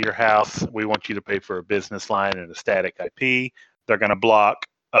business out of your house. We want you to pay for a business line and a static IP. They're going to block,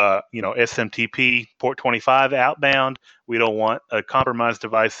 SMTP port 25 outbound. We don't want a compromised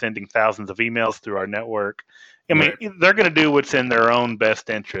device sending thousands of emails through our network. I mean, They're going to do what's in their own best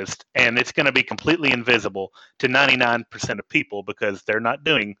interest, and it's going to be completely invisible to 99% of people because they're not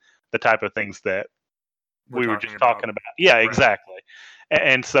doing the type of things that we were just talking about. Yeah, right. Exactly.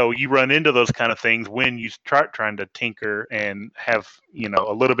 And so you run into those kind of things when you start trying to tinker and have,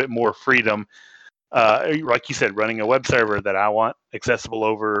 a little bit more freedom. Like you said, running a web server that I want accessible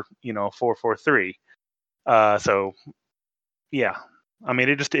over, 443. So, yeah. I mean,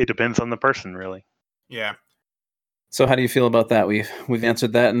 it depends on the person, really. Yeah. So how do you feel about that? We've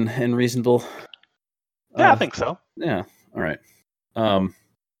answered that in reasonable. Yeah, I think so. Yeah. All right.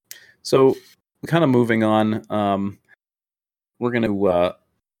 So kind of moving on. We're gonna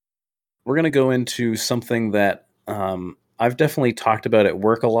go into something that I've definitely talked about at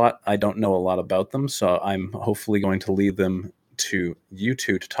work a lot. I don't know a lot about them, so I'm hopefully going to lead them to you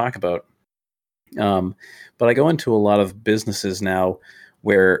two to talk about. But I go into a lot of businesses now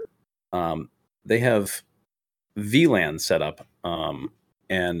where they have VLAN set up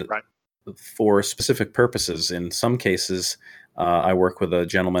and right. for specific purposes. In some cases, I work with a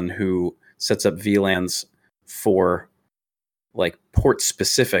gentleman who sets up VLANs for like port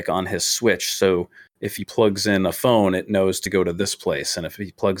specific on his switch. So if he plugs in a phone, it knows to go to this place, and if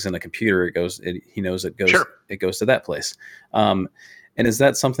he plugs in a computer, he knows it goes. Sure. It goes to that place. And is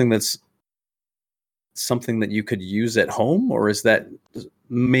that something that you could use at home, or is that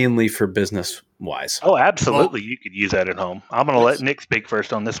mainly for business wise? Oh, absolutely. You could use that at home. I'm going to let Nick speak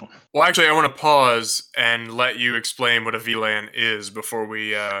first on this one. Well, actually, I want to pause and let you explain what a VLAN is before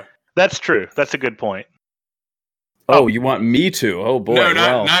we. That's true. That's a good point. Oh, you want me to? Oh boy.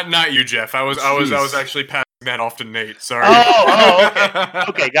 No, not you, Jeff. I was actually passing that off to Nate. Sorry. Okay.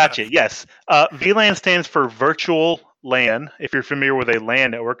 Okay, gotcha. Yes. VLAN stands for virtual LAN. If you're familiar with a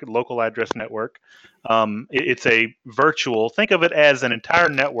LAN network, a local address network, it's a virtual. Think of it as an entire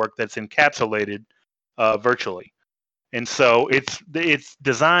network that's encapsulated virtually. And so its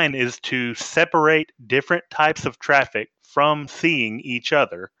design is to separate different types of traffic from seeing each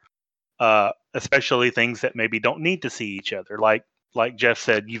other. Especially things that maybe don't need to see each other. Like Jeff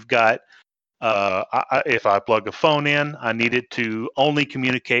said, you've got If I plug a phone in, I need it to only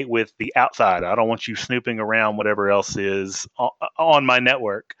communicate with the outside. I don't want you snooping around whatever else is on my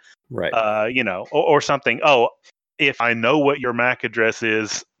network. Right. Or something. Oh, if I know what your MAC address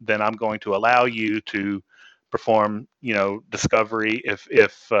is, then I'm going to allow you to perform, discovery.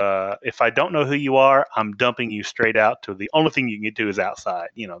 If I don't know who you are, I'm dumping you straight out to the only thing you can do is outside.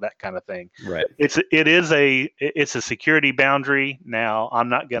 That kind of thing. Right. It's a security boundary. Now, I'm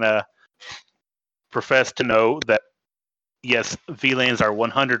not gonna profess to know that yes, VLANs are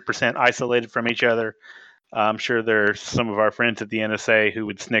 100% isolated from each other. I'm sure there's some of our friends at the NSA who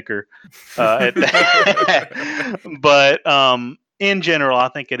would snicker at that. But in general, I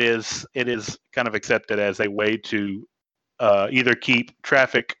think it is kind of accepted as a way to either keep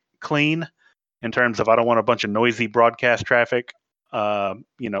traffic clean in terms of I don't want a bunch of noisy broadcast traffic, from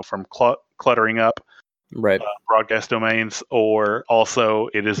cluttering up right broadcast domains, or also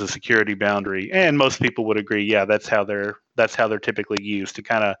it is a security boundary. And most people would agree, yeah, that's how they're typically used to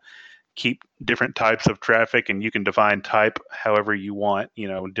kind of keep different types of traffic, and you can define type however you want,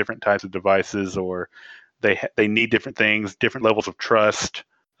 different types of devices, or they need different things, different levels of trust,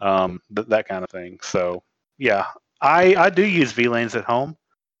 that kind of thing. So yeah, I do use VLANs at home.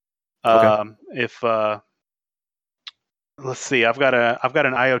 Okay. If let's see, I've got an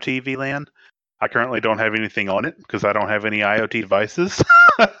IoT VLAN. I currently don't have anything on it because I don't have any IoT devices.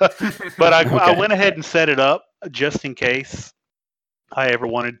 But I went ahead and set it up just in case I ever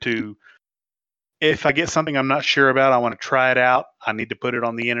wanted to. If I get something I'm not sure about, I want to try it out. I need to put it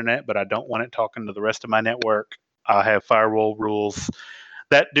on the internet, but I don't want it talking to the rest of my network. I have firewall rules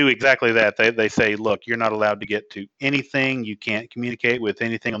that do exactly that. They say, look, you're not allowed to get to anything. You can't communicate with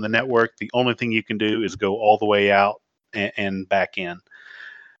anything on the network. The only thing you can do is go all the way out and back in.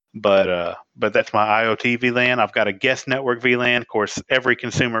 But that's my IoT VLAN. I've got a guest network VLAN. Of course, every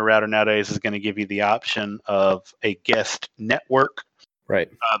consumer router nowadays is going to give you the option of a guest network. Right.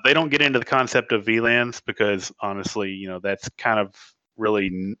 They don't get into the concept of VLANs because honestly, that's kind of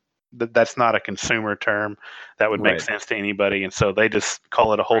really that's not a consumer term that would make sense to anybody, and so they just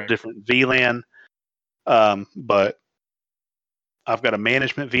call it a whole different VLAN. But I've got a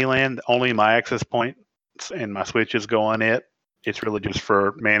management VLAN. Only my access points and my switches go on it. It's really just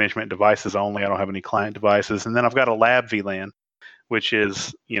for management devices only. I don't have any client devices. And then I've got a lab VLAN, which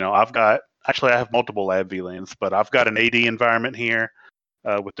is, I have multiple lab VLANs, but I've got an AD environment here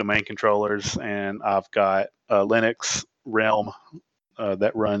with domain controllers, and I've got Linux Realm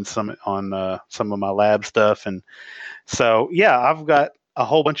that runs some of my lab stuff. And so, yeah, I've got a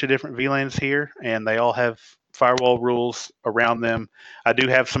whole bunch of different VLANs here, and they all have firewall rules around them. I do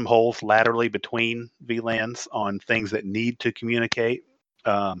have some holes laterally between VLANs on things that need to communicate,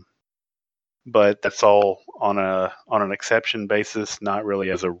 but that's all on an exception basis, not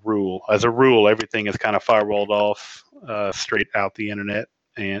really as a rule. As a rule, everything is kind of firewalled off straight out the internet,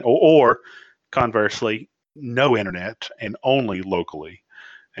 and or conversely, no internet and only locally.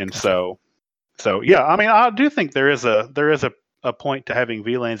 And so yeah, I mean, I do think there is a point to having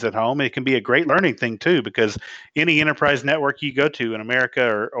VLANs at home. It can be a great learning thing too, because any enterprise network you go to in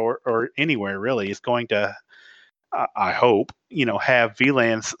America or anywhere really is going to, I hope, have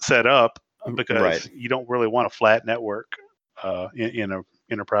VLANs set up because you don't really want a flat network in an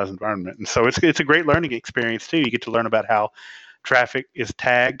enterprise environment. And so it's a great learning experience too. You get to learn about how traffic is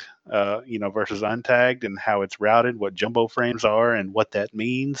tagged, versus untagged, and how it's routed, what jumbo frames are, and what that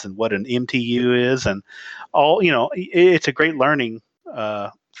means, and what an MTU is, and all. It's a great learning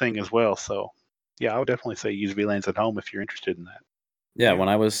thing as well. So, yeah, I would definitely say use VLANs at home if you're interested in that. Yeah, when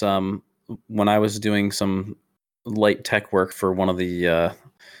I was doing some light tech work for one of the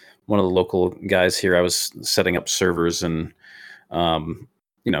local guys here, I was setting up servers and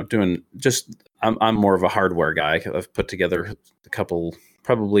doing just. I'm more of a hardware guy. I've put together a couple,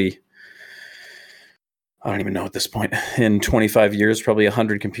 probably, I don't even know at this point, in 25 years, probably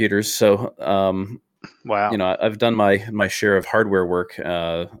 100 computers. So, wow. I've done my share of hardware work.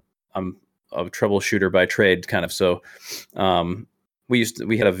 I'm a troubleshooter by trade, kind of. So, we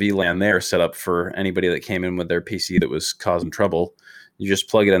had a VLAN there set up for anybody that came in with their PC that was causing trouble. You just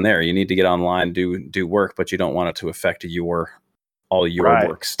plug it in there. You need to get online, do work, but you don't want it to affect all your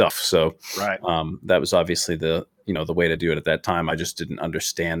work stuff. So that was obviously the way to do it at that time. I just didn't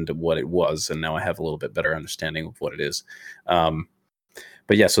understand what it was, and now I have a little bit better understanding of what it is. But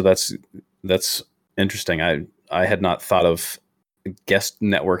yeah, so that's interesting. I had not thought of guest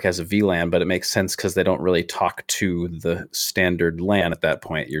network as a VLAN, but it makes sense because they don't really talk to the standard LAN at that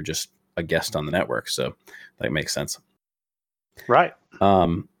point. You're just a guest on the network, so that makes sense. Right.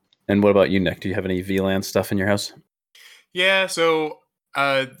 And what about you, Nick? Do you have any VLAN stuff in your house? Yeah, so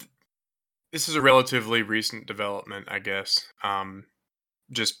this is a relatively recent development, I guess.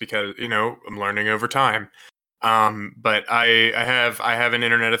 Just because I'm learning over time. But I have an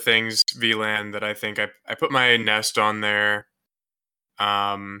Internet of Things VLAN that I think I put my Nest on there.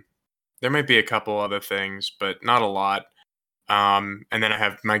 There might be a couple other things, but not a lot. And then I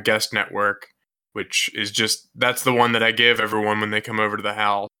have my guest network, which is that's the one that I give everyone when they come over to the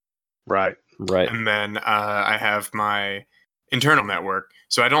house. Right. And then I have my internal network.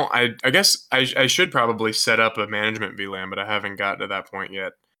 So I guess I should probably set up a management VLAN, but I haven't gotten to that point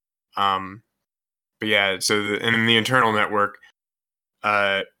yet. But yeah, so and the internal network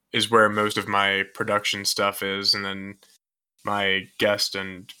is where most of my production stuff is, and then my guest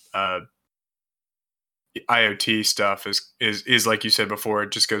and IoT stuff is like you said before,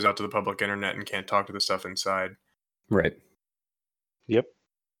 it just goes out to the public internet and can't talk to the stuff inside. Right. Yep.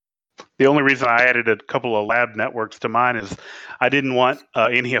 The only reason I added a couple of lab networks to mine is I didn't want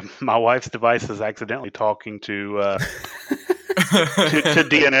any of my wife's devices accidentally talking to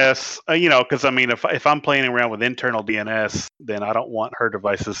DNS. Because if I'm playing around with internal DNS, then I don't want her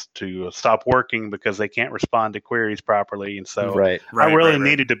devices to stop working because they can't respond to queries properly. And so I really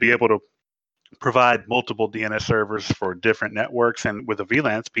needed to be able to provide multiple DNS servers for different networks. And with a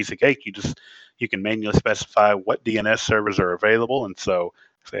VLAN, it's a piece of cake. You can manually specify what DNS servers are available. And so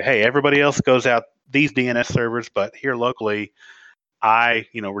say, hey, everybody else goes out these DNS servers, but here locally, I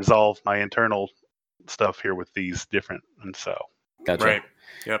resolve my internal stuff here with these different. And so gotcha. Right.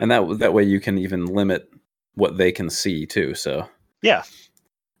 Yep. And that way you can even limit what they can see too. So yeah.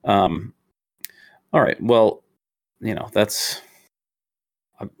 All right. Well, that's.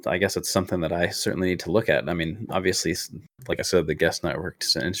 I guess it's something that I certainly need to look at. I mean, obviously, like I said, the guest network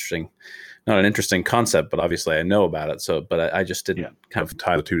is not an interesting concept, but obviously I know about it. So, but I just didn't kind of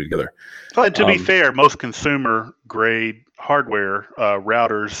tie the two together. But to be fair, most consumer grade hardware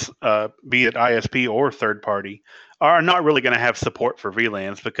routers, be it ISP or third party, are not really going to have support for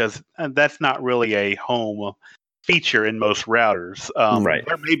VLANs because that's not really a home feature in most routers. Right.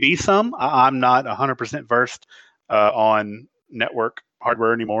 There may be some. I'm not 100% versed on network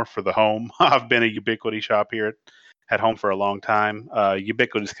hardware anymore for the home. I've been a Ubiquiti shop here at home for a long time.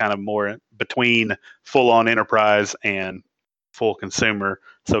 Ubiquiti is kind of more between full-on enterprise and full consumer,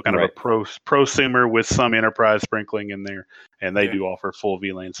 so kind of a prosumer with some enterprise sprinkling in there, and they do offer full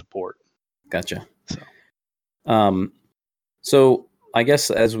VLAN support. Gotcha. So I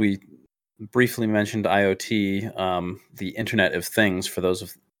guess as we briefly mentioned IoT, the Internet of Things, for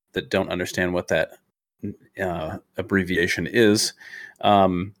those that don't understand what that abbreviation is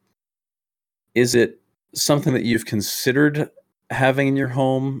it something that you've considered having in your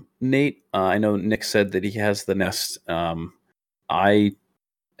home, Nate? I know Nick said that he has the Nest. I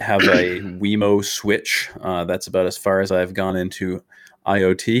have a Wemo Switch. That's about as far as I've gone into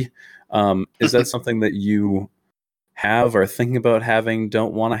IoT. Is that something that you have or thinking about having,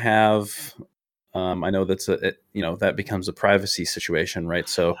 don't want to have? I know that becomes a privacy situation, right?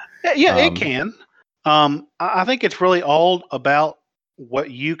 So yeah, it can. I think it's really all about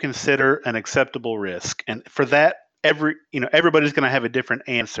what you consider an acceptable risk, and for that, everybody's going to have a different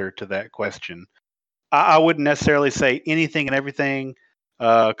answer to that question. I wouldn't necessarily say anything and everything.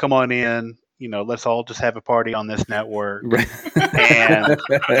 Come on in, let's all just have a party on this network, and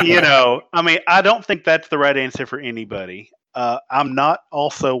I don't think that's the right answer for anybody. I'm not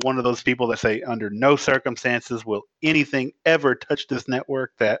also one of those people that say under no circumstances will anything ever touch this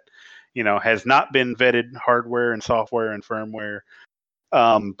network that has not been vetted hardware and software and firmware,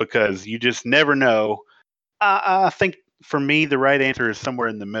 because you just never know. I think for me, the right answer is somewhere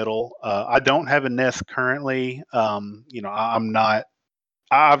in the middle. I don't have a Nest currently.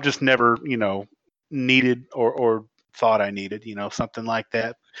 I've just never, needed or thought I needed, something like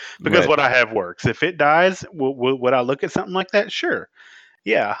that, because what I have works. If it dies, would I look at something like that? Sure.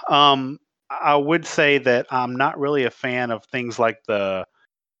 Yeah. I would say that I'm not really a fan of things like the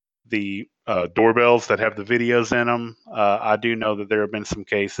doorbells that have the videos in them. I do know that there have been some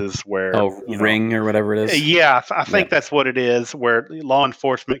cases where Ring or whatever it is. Yeah, I think that's what it is, where law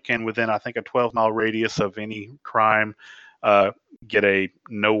enforcement can, within I think a 12-mile radius of any crime, get a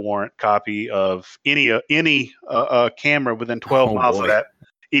no warrant copy of any camera within 12 miles of that,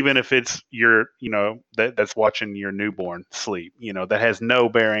 even if it's your that's watching your newborn sleep. That has no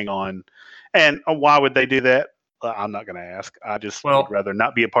bearing on. And why would they do that? I'm not going to ask. I just would rather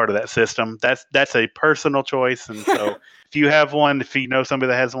not be a part of that system. That's a personal choice. And so if you have one, if you know somebody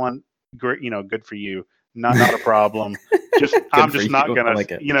that has one, great, good for you. Not a problem. I'm just not going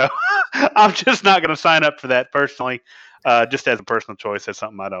to, I'm just not going to sign up for that personally. Just as a personal choice. That's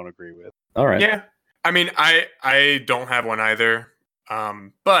something I don't agree with. All right. Yeah. I mean, I don't have one either.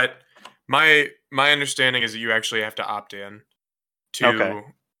 But My understanding is that you actually have to opt in to Okay.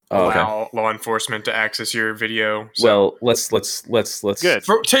 allow law enforcement to access your video. So Well, let's Good.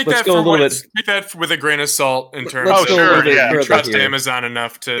 take let's that go a for little what bit- take that with a grain of salt in terms Let's of go a little whether bit you further trust here. Amazon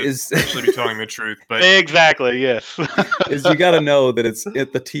enough to Is- actually be telling the truth. But Exactly. Yes. is you got to know that it's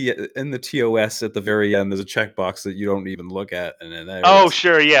at in the TOS at the very end. There's a checkbox that you don't even look at, and then there Oh, it's-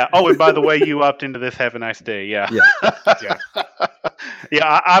 sure. Yeah. Oh, and by the way, you opt into this. Have a nice day. Yeah. Yeah.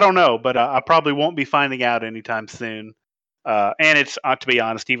 Yeah. I don't know, but I probably won't be finding out anytime soon. And it's to be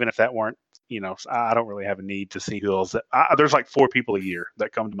honest, even if that weren't, I don't really have a need to see who else. There's like 4 people a year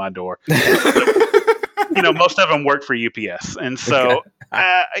that come to my door. Most of them work for UPS, and so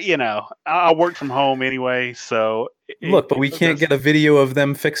I work from home anyway. So Look, but we can't get a video of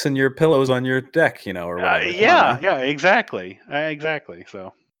them fixing your pillows on your deck, or whatever. Come on, yeah, man. exactly.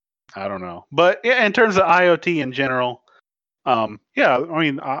 So I don't know, but yeah, in terms of IoT in general, yeah, I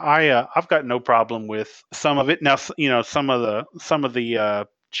mean, I've got no problem with some of it. Now, some of the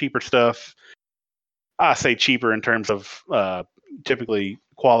cheaper stuff. I say cheaper in terms of typically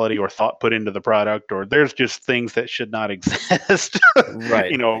quality or thought put into the product, or there's just things that should not exist.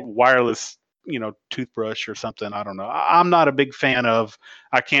 Right. Wireless, toothbrush or something. I don't know. I'm not a big fan of.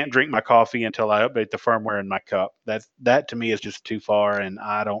 I can't drink my coffee until I update the firmware in my cup. That to me is just too far, and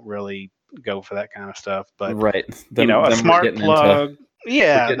I don't really go for that kind of stuff. But Right. a Then we're smart getting plug. we're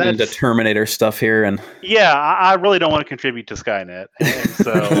Yeah, getting into Terminator stuff here, and yeah. I really don't want to contribute to Skynet, and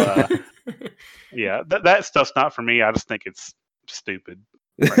so yeah, that stuff's not for me. I just think it's stupid.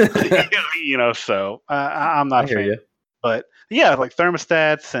 So I'm not I a hear fan. you. But yeah, like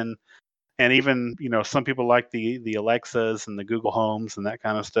thermostats and even some people like the Alexas and the Google Homes and that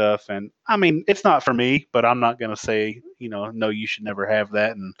kind of stuff. And I mean, it's not for me, but I'm not going to say no, you should never have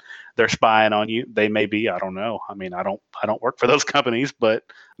that. And they're spying on you. They may be. I don't know. I mean, I don't work for those companies, but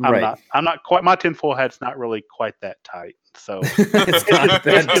Right. I'm not quite. My tinfoil hat's not really quite that tight. So It's not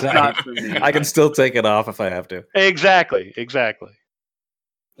that it's tight. not for me. I can still take it off if I have to. Exactly.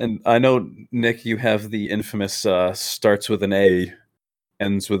 And I know, Nick, you have the infamous starts with an A,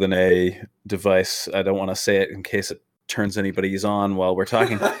 ends with an A device. I don't want to say it in case it turns anybody's on while we're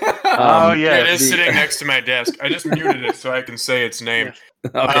talking. Oh, yeah. It is the- sitting next to my desk. I just muted it so I can say its name.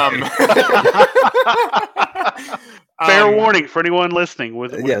 Okay. Fair warning for anyone listening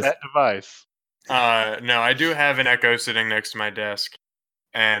with Yes. that device. No, I do have an Echo sitting next to my desk,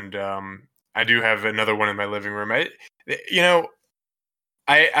 and I do have another one in my living room.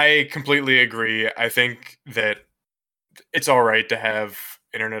 I completely agree. I think that it's all right to have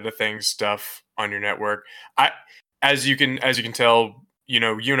Internet of Things stuff on your network. As you can tell, you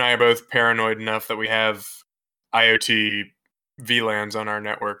and I are both paranoid enough that we have IoT VLANs on our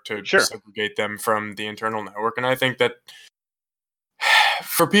network to Sure. segregate them from the internal network. And I think that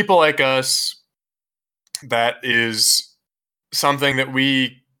for people like us, that is something that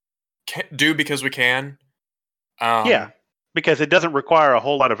we can do because we can. Yeah, because it doesn't require a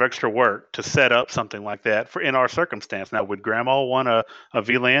whole lot of extra work to set up something like that in our circumstance. Now, would Grandma want a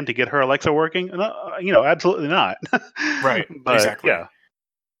VLAN to get her Alexa working? No, absolutely not. Right, But, exactly. Yeah.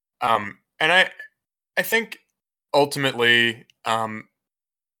 And I think ultimately,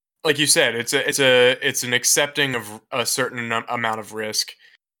 like you said, it's an accepting of a certain amount of risk,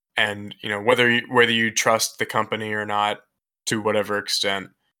 and whether you trust the company or not to whatever extent.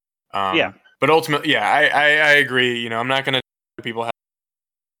 Yeah. But ultimately, yeah, I agree. I'm not going to people have,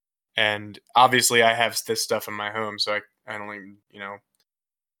 and obviously I have this stuff in my home, so I don't even,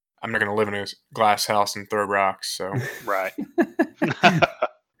 I'm not going to live in a glass house and throw rocks. So Right.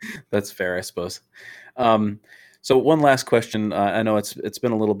 That's fair, I suppose. So one last question. I know it's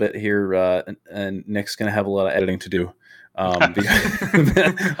been a little bit here, and Nick's going to have a lot of editing to do. I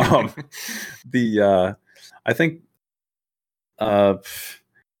think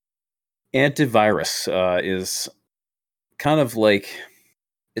antivirus is kind of like,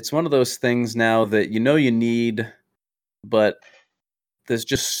 it's one of those things now that you need, but there's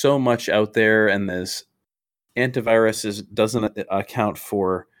just so much out there, and there's antivirus doesn't account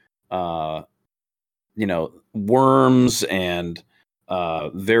for worms and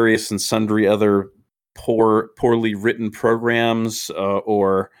various and sundry other poorly written programs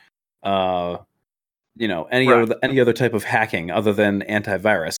or any other type of hacking other than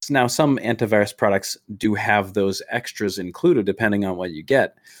antivirus. Now, some antivirus products do have those extras included depending on what you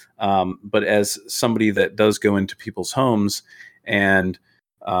get. But as somebody that does go into people's homes and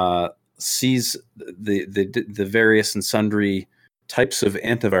sees the various and sundry types of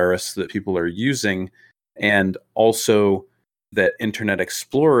antivirus that people are using, and also that Internet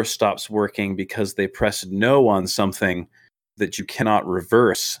Explorer stops working because they press no on something that you cannot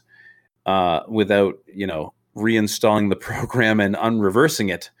reverse, without reinstalling the program and unreversing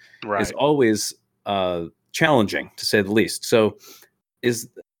it is always challenging, to say the least. So,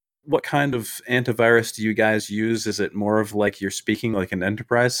 what kind of antivirus do you guys use? Is it more of like you're speaking like an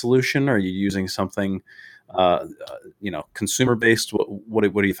enterprise solution? Or are you using something, consumer based? What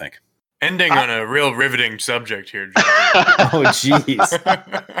do you think? Ending on a real riveting subject here, Jeff. Oh, jeez.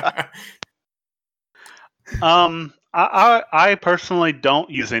 I personally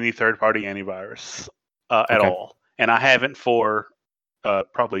don't use any third-party antivirus at all, and I haven't for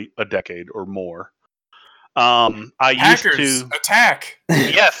probably a decade or more. I Hackers, used to attack.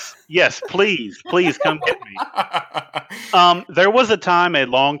 Yes, please come get me. There was a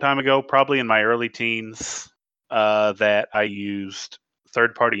long time ago, probably in my early teens, that I used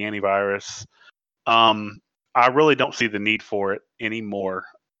third-party antivirus. I really don't see the need for it anymore.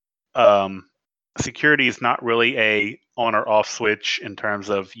 Security is not really a on or off switch in terms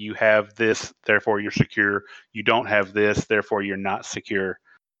of you have this, therefore you're secure. You don't have this, therefore you're not secure.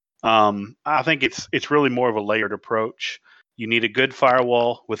 I think it's really more of a layered approach. You need a good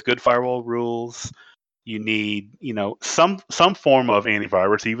firewall with good firewall rules. You need some form of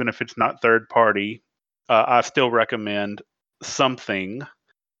antivirus, even if it's not third party. I still recommend something,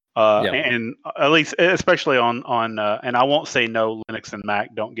 and at least especially on and I won't say no, Linux and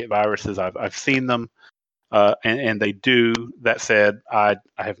Mac don't get viruses. I've seen them, and they do. That said, I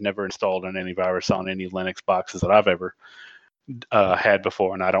have never installed an antivirus on any Linux boxes that I've ever had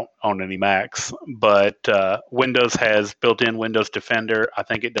before, and I don't own any Macs. But Windows has built-in Windows Defender. I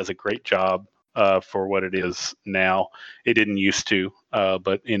think it does a great job for what it is now. It didn't used to,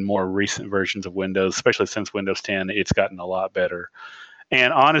 but in more recent versions of Windows, especially since Windows 10, it's gotten a lot better.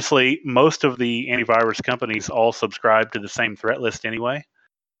 And honestly, most of the antivirus companies all subscribe to the same threat list anyway.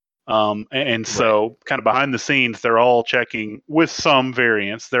 So kind of behind the scenes, they're all checking, with some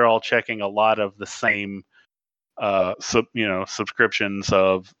variants, they're all checking a lot of the same subscriptions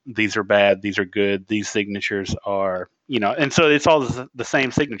of these are bad, these are good, these signatures are, and so it's all the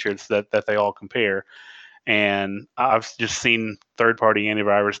same signatures that they all compare. And I've just seen third-party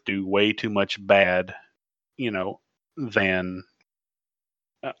antivirus do way too much bad, than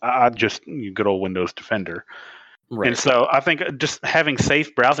good old Windows Defender. Right. And so I think just having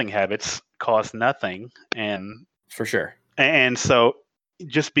safe browsing habits costs nothing, and for sure. And so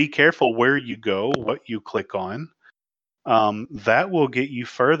just be careful where you go, what you click on. That will get you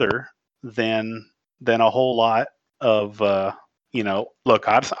further than a whole lot of look,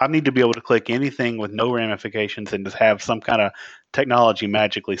 I need to be able to click anything with no ramifications and just have some kind of technology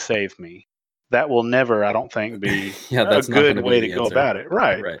magically save me. That will never, I don't think, be that's a good way to go about it.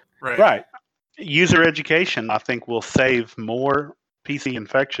 Right. User education, I think, will save more PC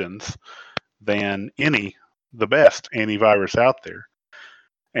infections than the best antivirus out there.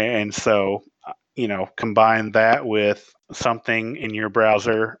 And so, combine that with something in your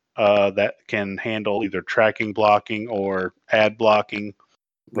browser that can handle either tracking blocking or ad blocking.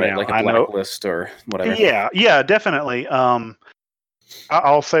 Right, like a blacklist or whatever. Yeah, definitely.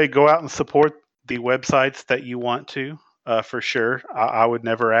 I'll say go out and support the websites that you want to, for sure. I would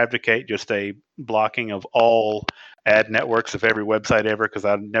never advocate just a blocking of all ad networks of every website ever, because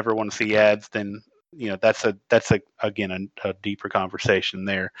I never want to see ads. Then that's again a deeper conversation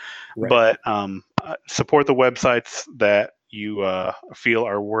there. Right. But support the websites that you feel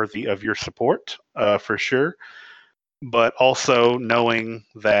are worthy of your support, for sure. But also knowing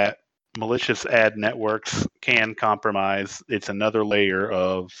that malicious ad networks can compromise. It's another layer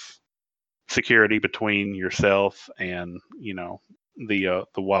of security between yourself and the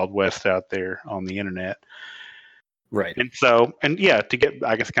Wild West out there on the internet. Right. And so, to get,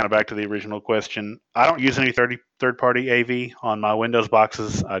 I guess, kind of back to the original question, I don't use any third-party AV on my Windows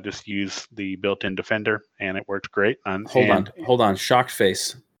boxes. I just use the built-in Defender, and it works great. Hold on, shocked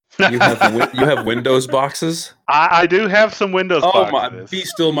face. You have Windows boxes? I do have some Windows boxes. Oh my! Be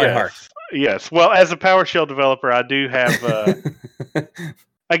still my heart. Yes. Well, as a PowerShell developer, I do have.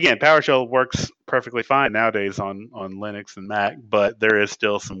 Again, PowerShell works perfectly fine nowadays on Linux and Mac, but there is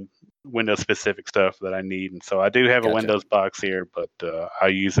still some Windows-specific stuff that I need, and so I do have a Windows box here, but I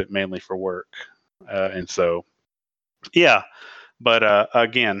use it mainly for work, and so, yeah. But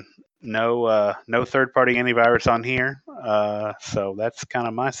again, no third-party antivirus on here, so that's kind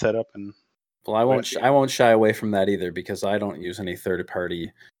of my setup. And well, I won't shy away from that either, because I don't use any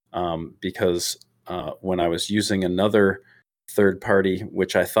third-party, because when I was using another third party,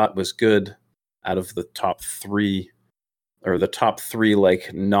 which I thought was good, out of the top three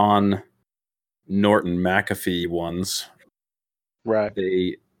like non Norton McAfee ones, right?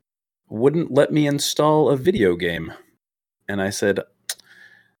 They wouldn't let me install a video game, and I said,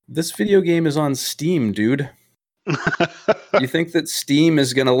 This video game is on Steam, dude. You think that Steam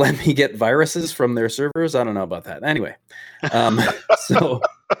is going to let me get viruses from their servers? I don't know about that. Anyway, um, so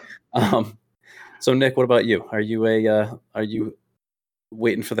um, so Nick, what about you? Are you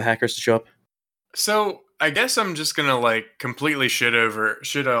waiting for the hackers to show up? So I guess I'm just gonna like completely shit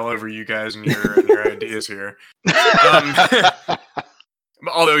all over you guys and your ideas here.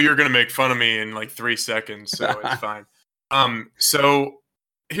 Although you're gonna make fun of me in like 3 seconds, so it's fine. So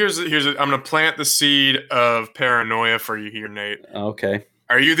here's I'm gonna plant the seed of paranoia for you here, Nate. Okay.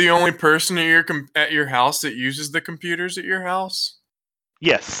 Are you the only person at your house that uses the computers at your house?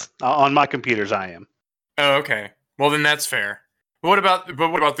 Yes, on my computers I am. Oh, okay. Well, then that's fair. What about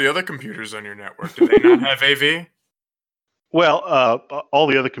the other computers on your network? Do they not have AV? Well, all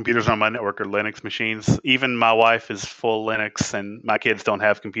the other computers on my network are Linux machines. Even my wife is full Linux, and my kids don't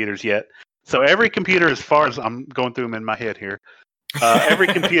have computers yet. So every computer, as far as I'm going through them in my head here, every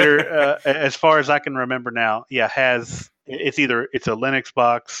computer, as far as I can remember now, has it's a Linux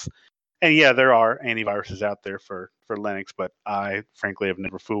box, and yeah, there are antiviruses out there for Linux, but I frankly have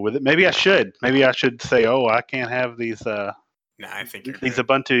never fooled with it. Maybe I should. Maybe I should say, oh, I can't have these. Nah, I think you're these good.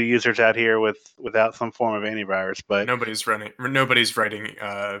 Ubuntu users out here without some form of antivirus, but Nobody's writing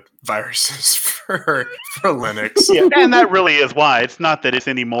viruses for Linux. yeah, and that really is why. It's not that it's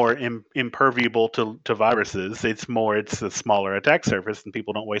any more imperviable to viruses. It's a smaller attack surface, and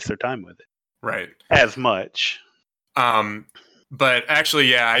people don't waste their time with it Right. as much. But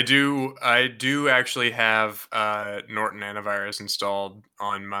actually, yeah, I do actually have Norton antivirus installed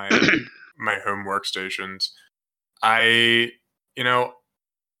on my my home workstations. I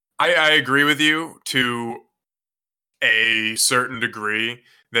agree with you to a certain degree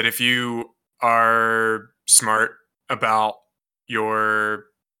that if you are smart about your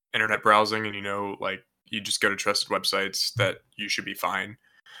internet browsing and like you just go to trusted websites, that you should be fine.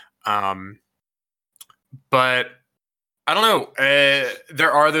 But I don't know.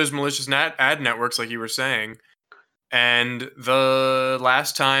 There are those malicious ad networks, like you were saying. And the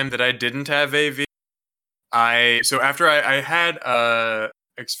last time that I didn't have AV, after I had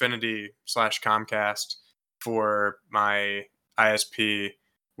Xfinity /Comcast for my ISP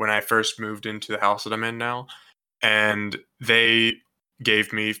when I first moved into the house that I'm in now, and they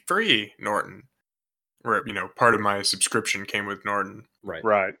gave me free Norton, where part of my subscription came with Norton.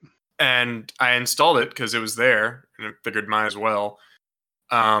 Right. And I installed it because it was there, and I figured might as well.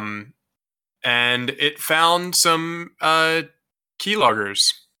 And it found some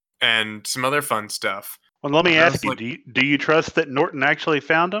keyloggers and some other fun stuff. Well, let me ask you: do you trust that Norton actually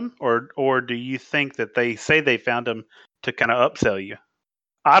found them, or do you think that they say they found them to kind of upsell you?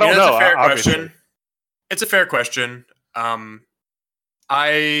 I don't know. It's a fair question. It's a fair question.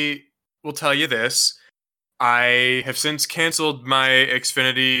 I will tell you this: I have since canceled my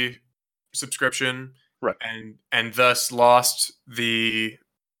Xfinity subscription, right, and thus lost the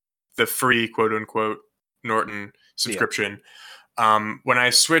free quote unquote Norton subscription. Yeah. When I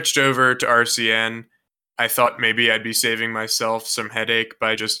switched over to RCN, I thought maybe I'd be saving myself some headache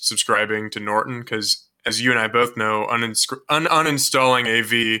by just subscribing to Norton, because as you and I both know, uninstalling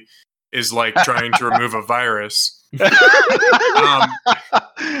AV is like trying to remove a virus. Yeah.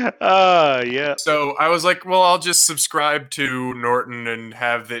 So I was like, well, I'll just subscribe to Norton and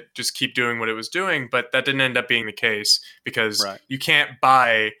have it just keep doing what it was doing. But that didn't end up being the case, because you can't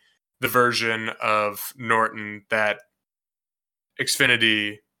buy the version of Norton that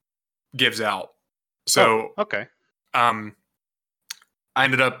Xfinity gives out. So okay. I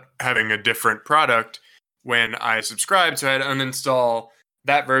ended up having a different product when I subscribed, so I had to uninstall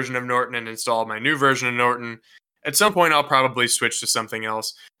that version of Norton and install my new version of Norton. At some point, I'll probably switch to something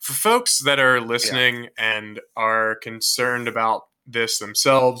else. For folks that are listening and are concerned about this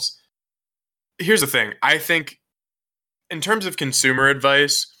themselves, here's the thing. I think, in terms of consumer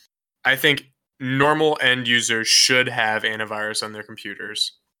advice, I think normal end users should have antivirus on their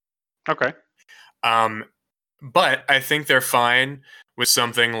computers. Okay. But I think they're fine with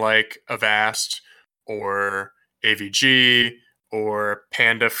something like Avast or AVG or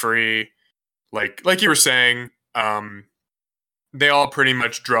Panda Free. Like you were saying, they all pretty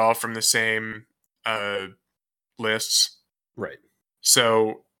much draw from the same lists. Right.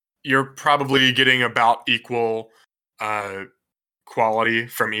 So you're probably getting about equal quality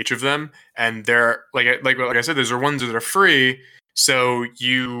from each of them. And they're like I said, those are ones that are free. So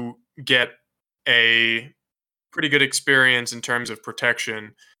you get a pretty good experience in terms of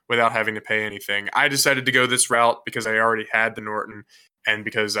protection without having to pay anything. I decided to go this route because I already had the Norton, and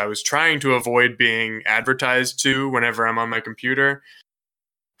because I was trying to avoid being advertised to whenever I'm on my computer.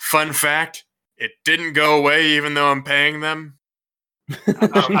 Fun fact, it didn't go away even though I'm paying them.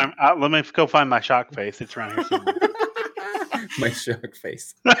 Let me go find my shock face. It's around here somewhere. My shock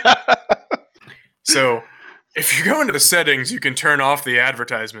face. So, if you go into the settings, you can turn off the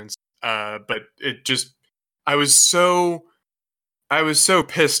advertisements. But I was so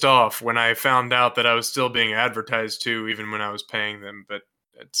pissed off when I found out that I was still being advertised to, even when I was paying them. But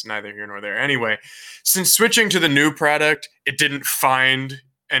it's neither here nor there. Anyway, since switching to the new product, it didn't find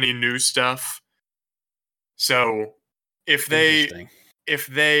any new stuff. So, if they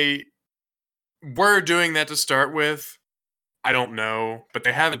were doing that to start with, I don't know, but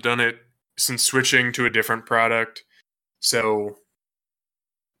they haven't done it since switching to a different product. So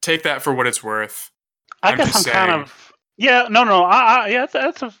take that for what it's worth. I guess I'm kind of yeah. No. Yeah,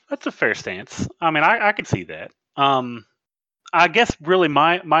 that's a fair stance. I mean, I can see that. I guess really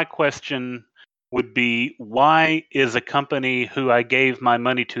my question would be, why is a company who I gave my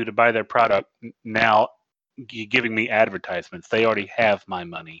money to buy their product now giving me advertisements? They already have my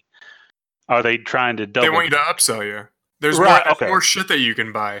money. Are they trying to double? They want you to upsell you. There's more shit that you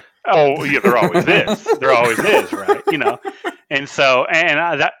can buy. Oh yeah, there always is. There always is, right? And so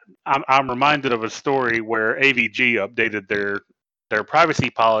I'm reminded of a story where AVG updated their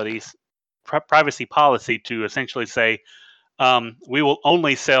privacy policy to essentially say, we will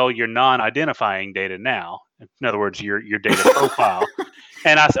only sell your non-identifying data now. In other words, your data profile.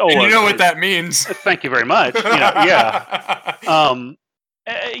 And I said, you know what that means. Thank you very much. Yeah.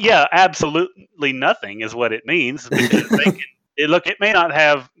 Yeah, absolutely nothing is what it means. Because it may not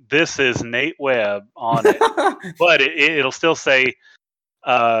have "This is Nate Webb" on it, but it'll still say,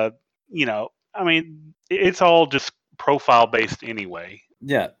 I mean, it's all just profile based anyway.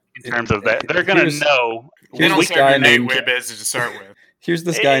 Yeah. In terms of that, they're going to know. They don't say who Nate Webb is to start with. Here's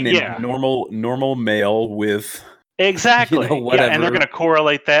this guy named normal male with. Exactly. Whatever. Yeah, and they're going to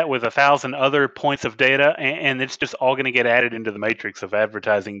correlate that with 1,000 other points of data, and it's just all going to get added into the matrix of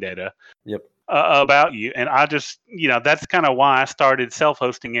advertising data. Yep. About you. And I just, that's kind of why I started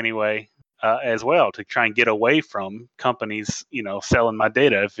self-hosting anyway, as well, to try and get away from companies, selling my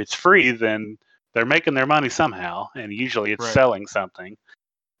data. If it's free, then they're making their money somehow, and usually it's selling something.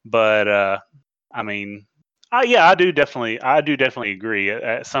 But I mean, I do definitely agree.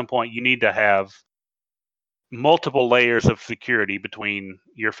 At some point, you need to have multiple layers of security between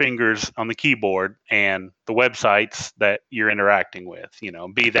your fingers on the keyboard and the websites that you're interacting with.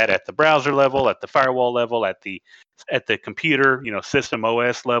 Be that at the browser level, at the firewall level, at the computer, system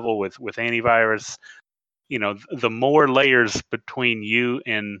OS level with antivirus. The more layers between you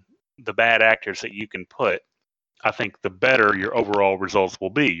and the bad actors that you can put, I think the better your overall results will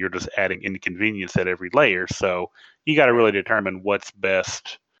be. You're just adding inconvenience at every layer, so you got to really determine what's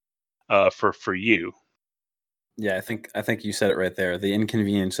best for you. Yeah, I think you said it right there. The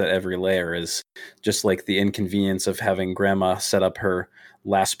inconvenience at every layer is just like the inconvenience of having grandma set up her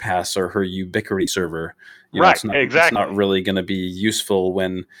LastPass or her Ubiquity server. Exactly. It's not really going to be useful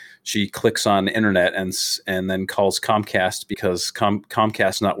when she clicks on internet and then calls Comcast because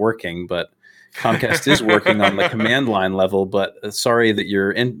Comcast's not working, but Comcast is working on the command line level. But sorry that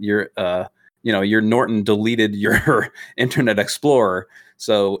your Norton deleted your Internet Explorer.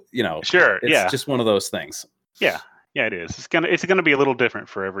 So sure, it's just one of those things. Yeah, it is. It's gonna be a little different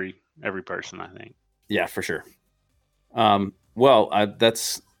for every person, I think. Yeah, for sure. Well,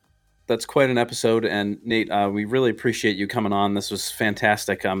 that's quite an episode, and Nate, we really appreciate you coming on. This was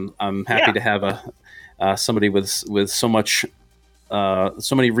fantastic. I'm happy to have somebody with so much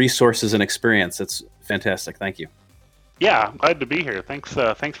so many resources and experience. It's fantastic. Thank you. Yeah, I'm glad to be here. Thanks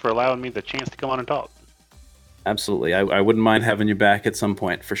for allowing me the chance to come on and talk. Absolutely. I wouldn't mind having you back at some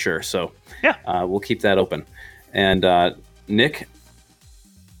point for sure. So yeah, we'll keep that open. And Nick,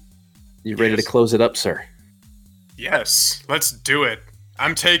 you ready to close it up, sir? Yes, let's do it.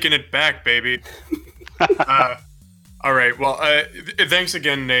 I'm taking it back, baby. All right. Well, thanks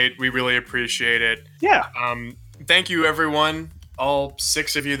again, Nate. We really appreciate it. Yeah. Thank you, everyone. All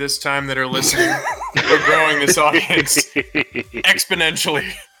 6 of you this time that are listening. We're growing this audience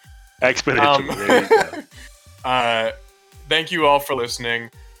exponentially. There you go. Thank you all for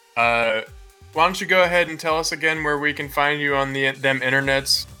listening. Why don't you go ahead and tell us again where we can find you on them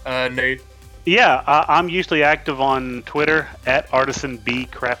internets, Nate? Yeah, I'm usually active on Twitter at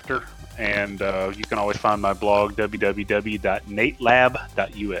ArtisanBCrafter, and you can always find my blog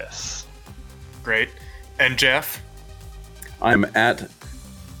www.natelab.us. Great. And Jeff? I'm at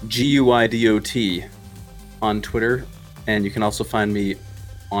GUIDOT on Twitter, and you can also find me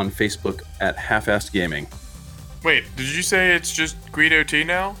on Facebook at Half-Assed Gaming. Wait, did you say it's just Guido T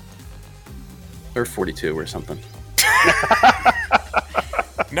now? Or 42 or something.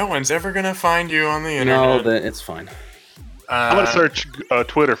 No one's ever gonna find you on the internet. No, it's fine. I'm gonna search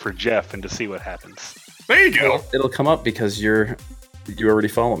Twitter for Jeff and to see what happens. There you go. It'll come up because you already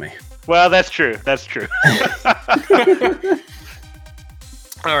follow me. Well, that's true. That's true.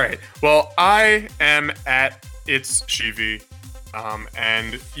 All right. Well, I am at It's Shivi,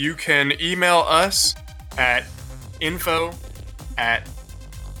 and you can email us at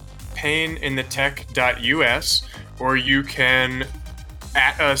info@paininThetech.us, or you can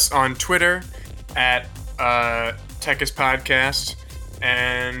at us on Twitter at Techus Podcast.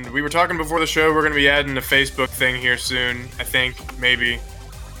 And we were talking before the show, we're going to be adding a Facebook thing here soon, I think, maybe.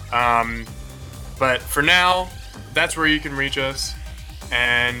 But for now, that's where you can reach us.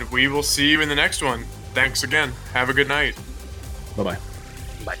 And we will see you in the next one. Thanks again. Have a good night. Bye-bye.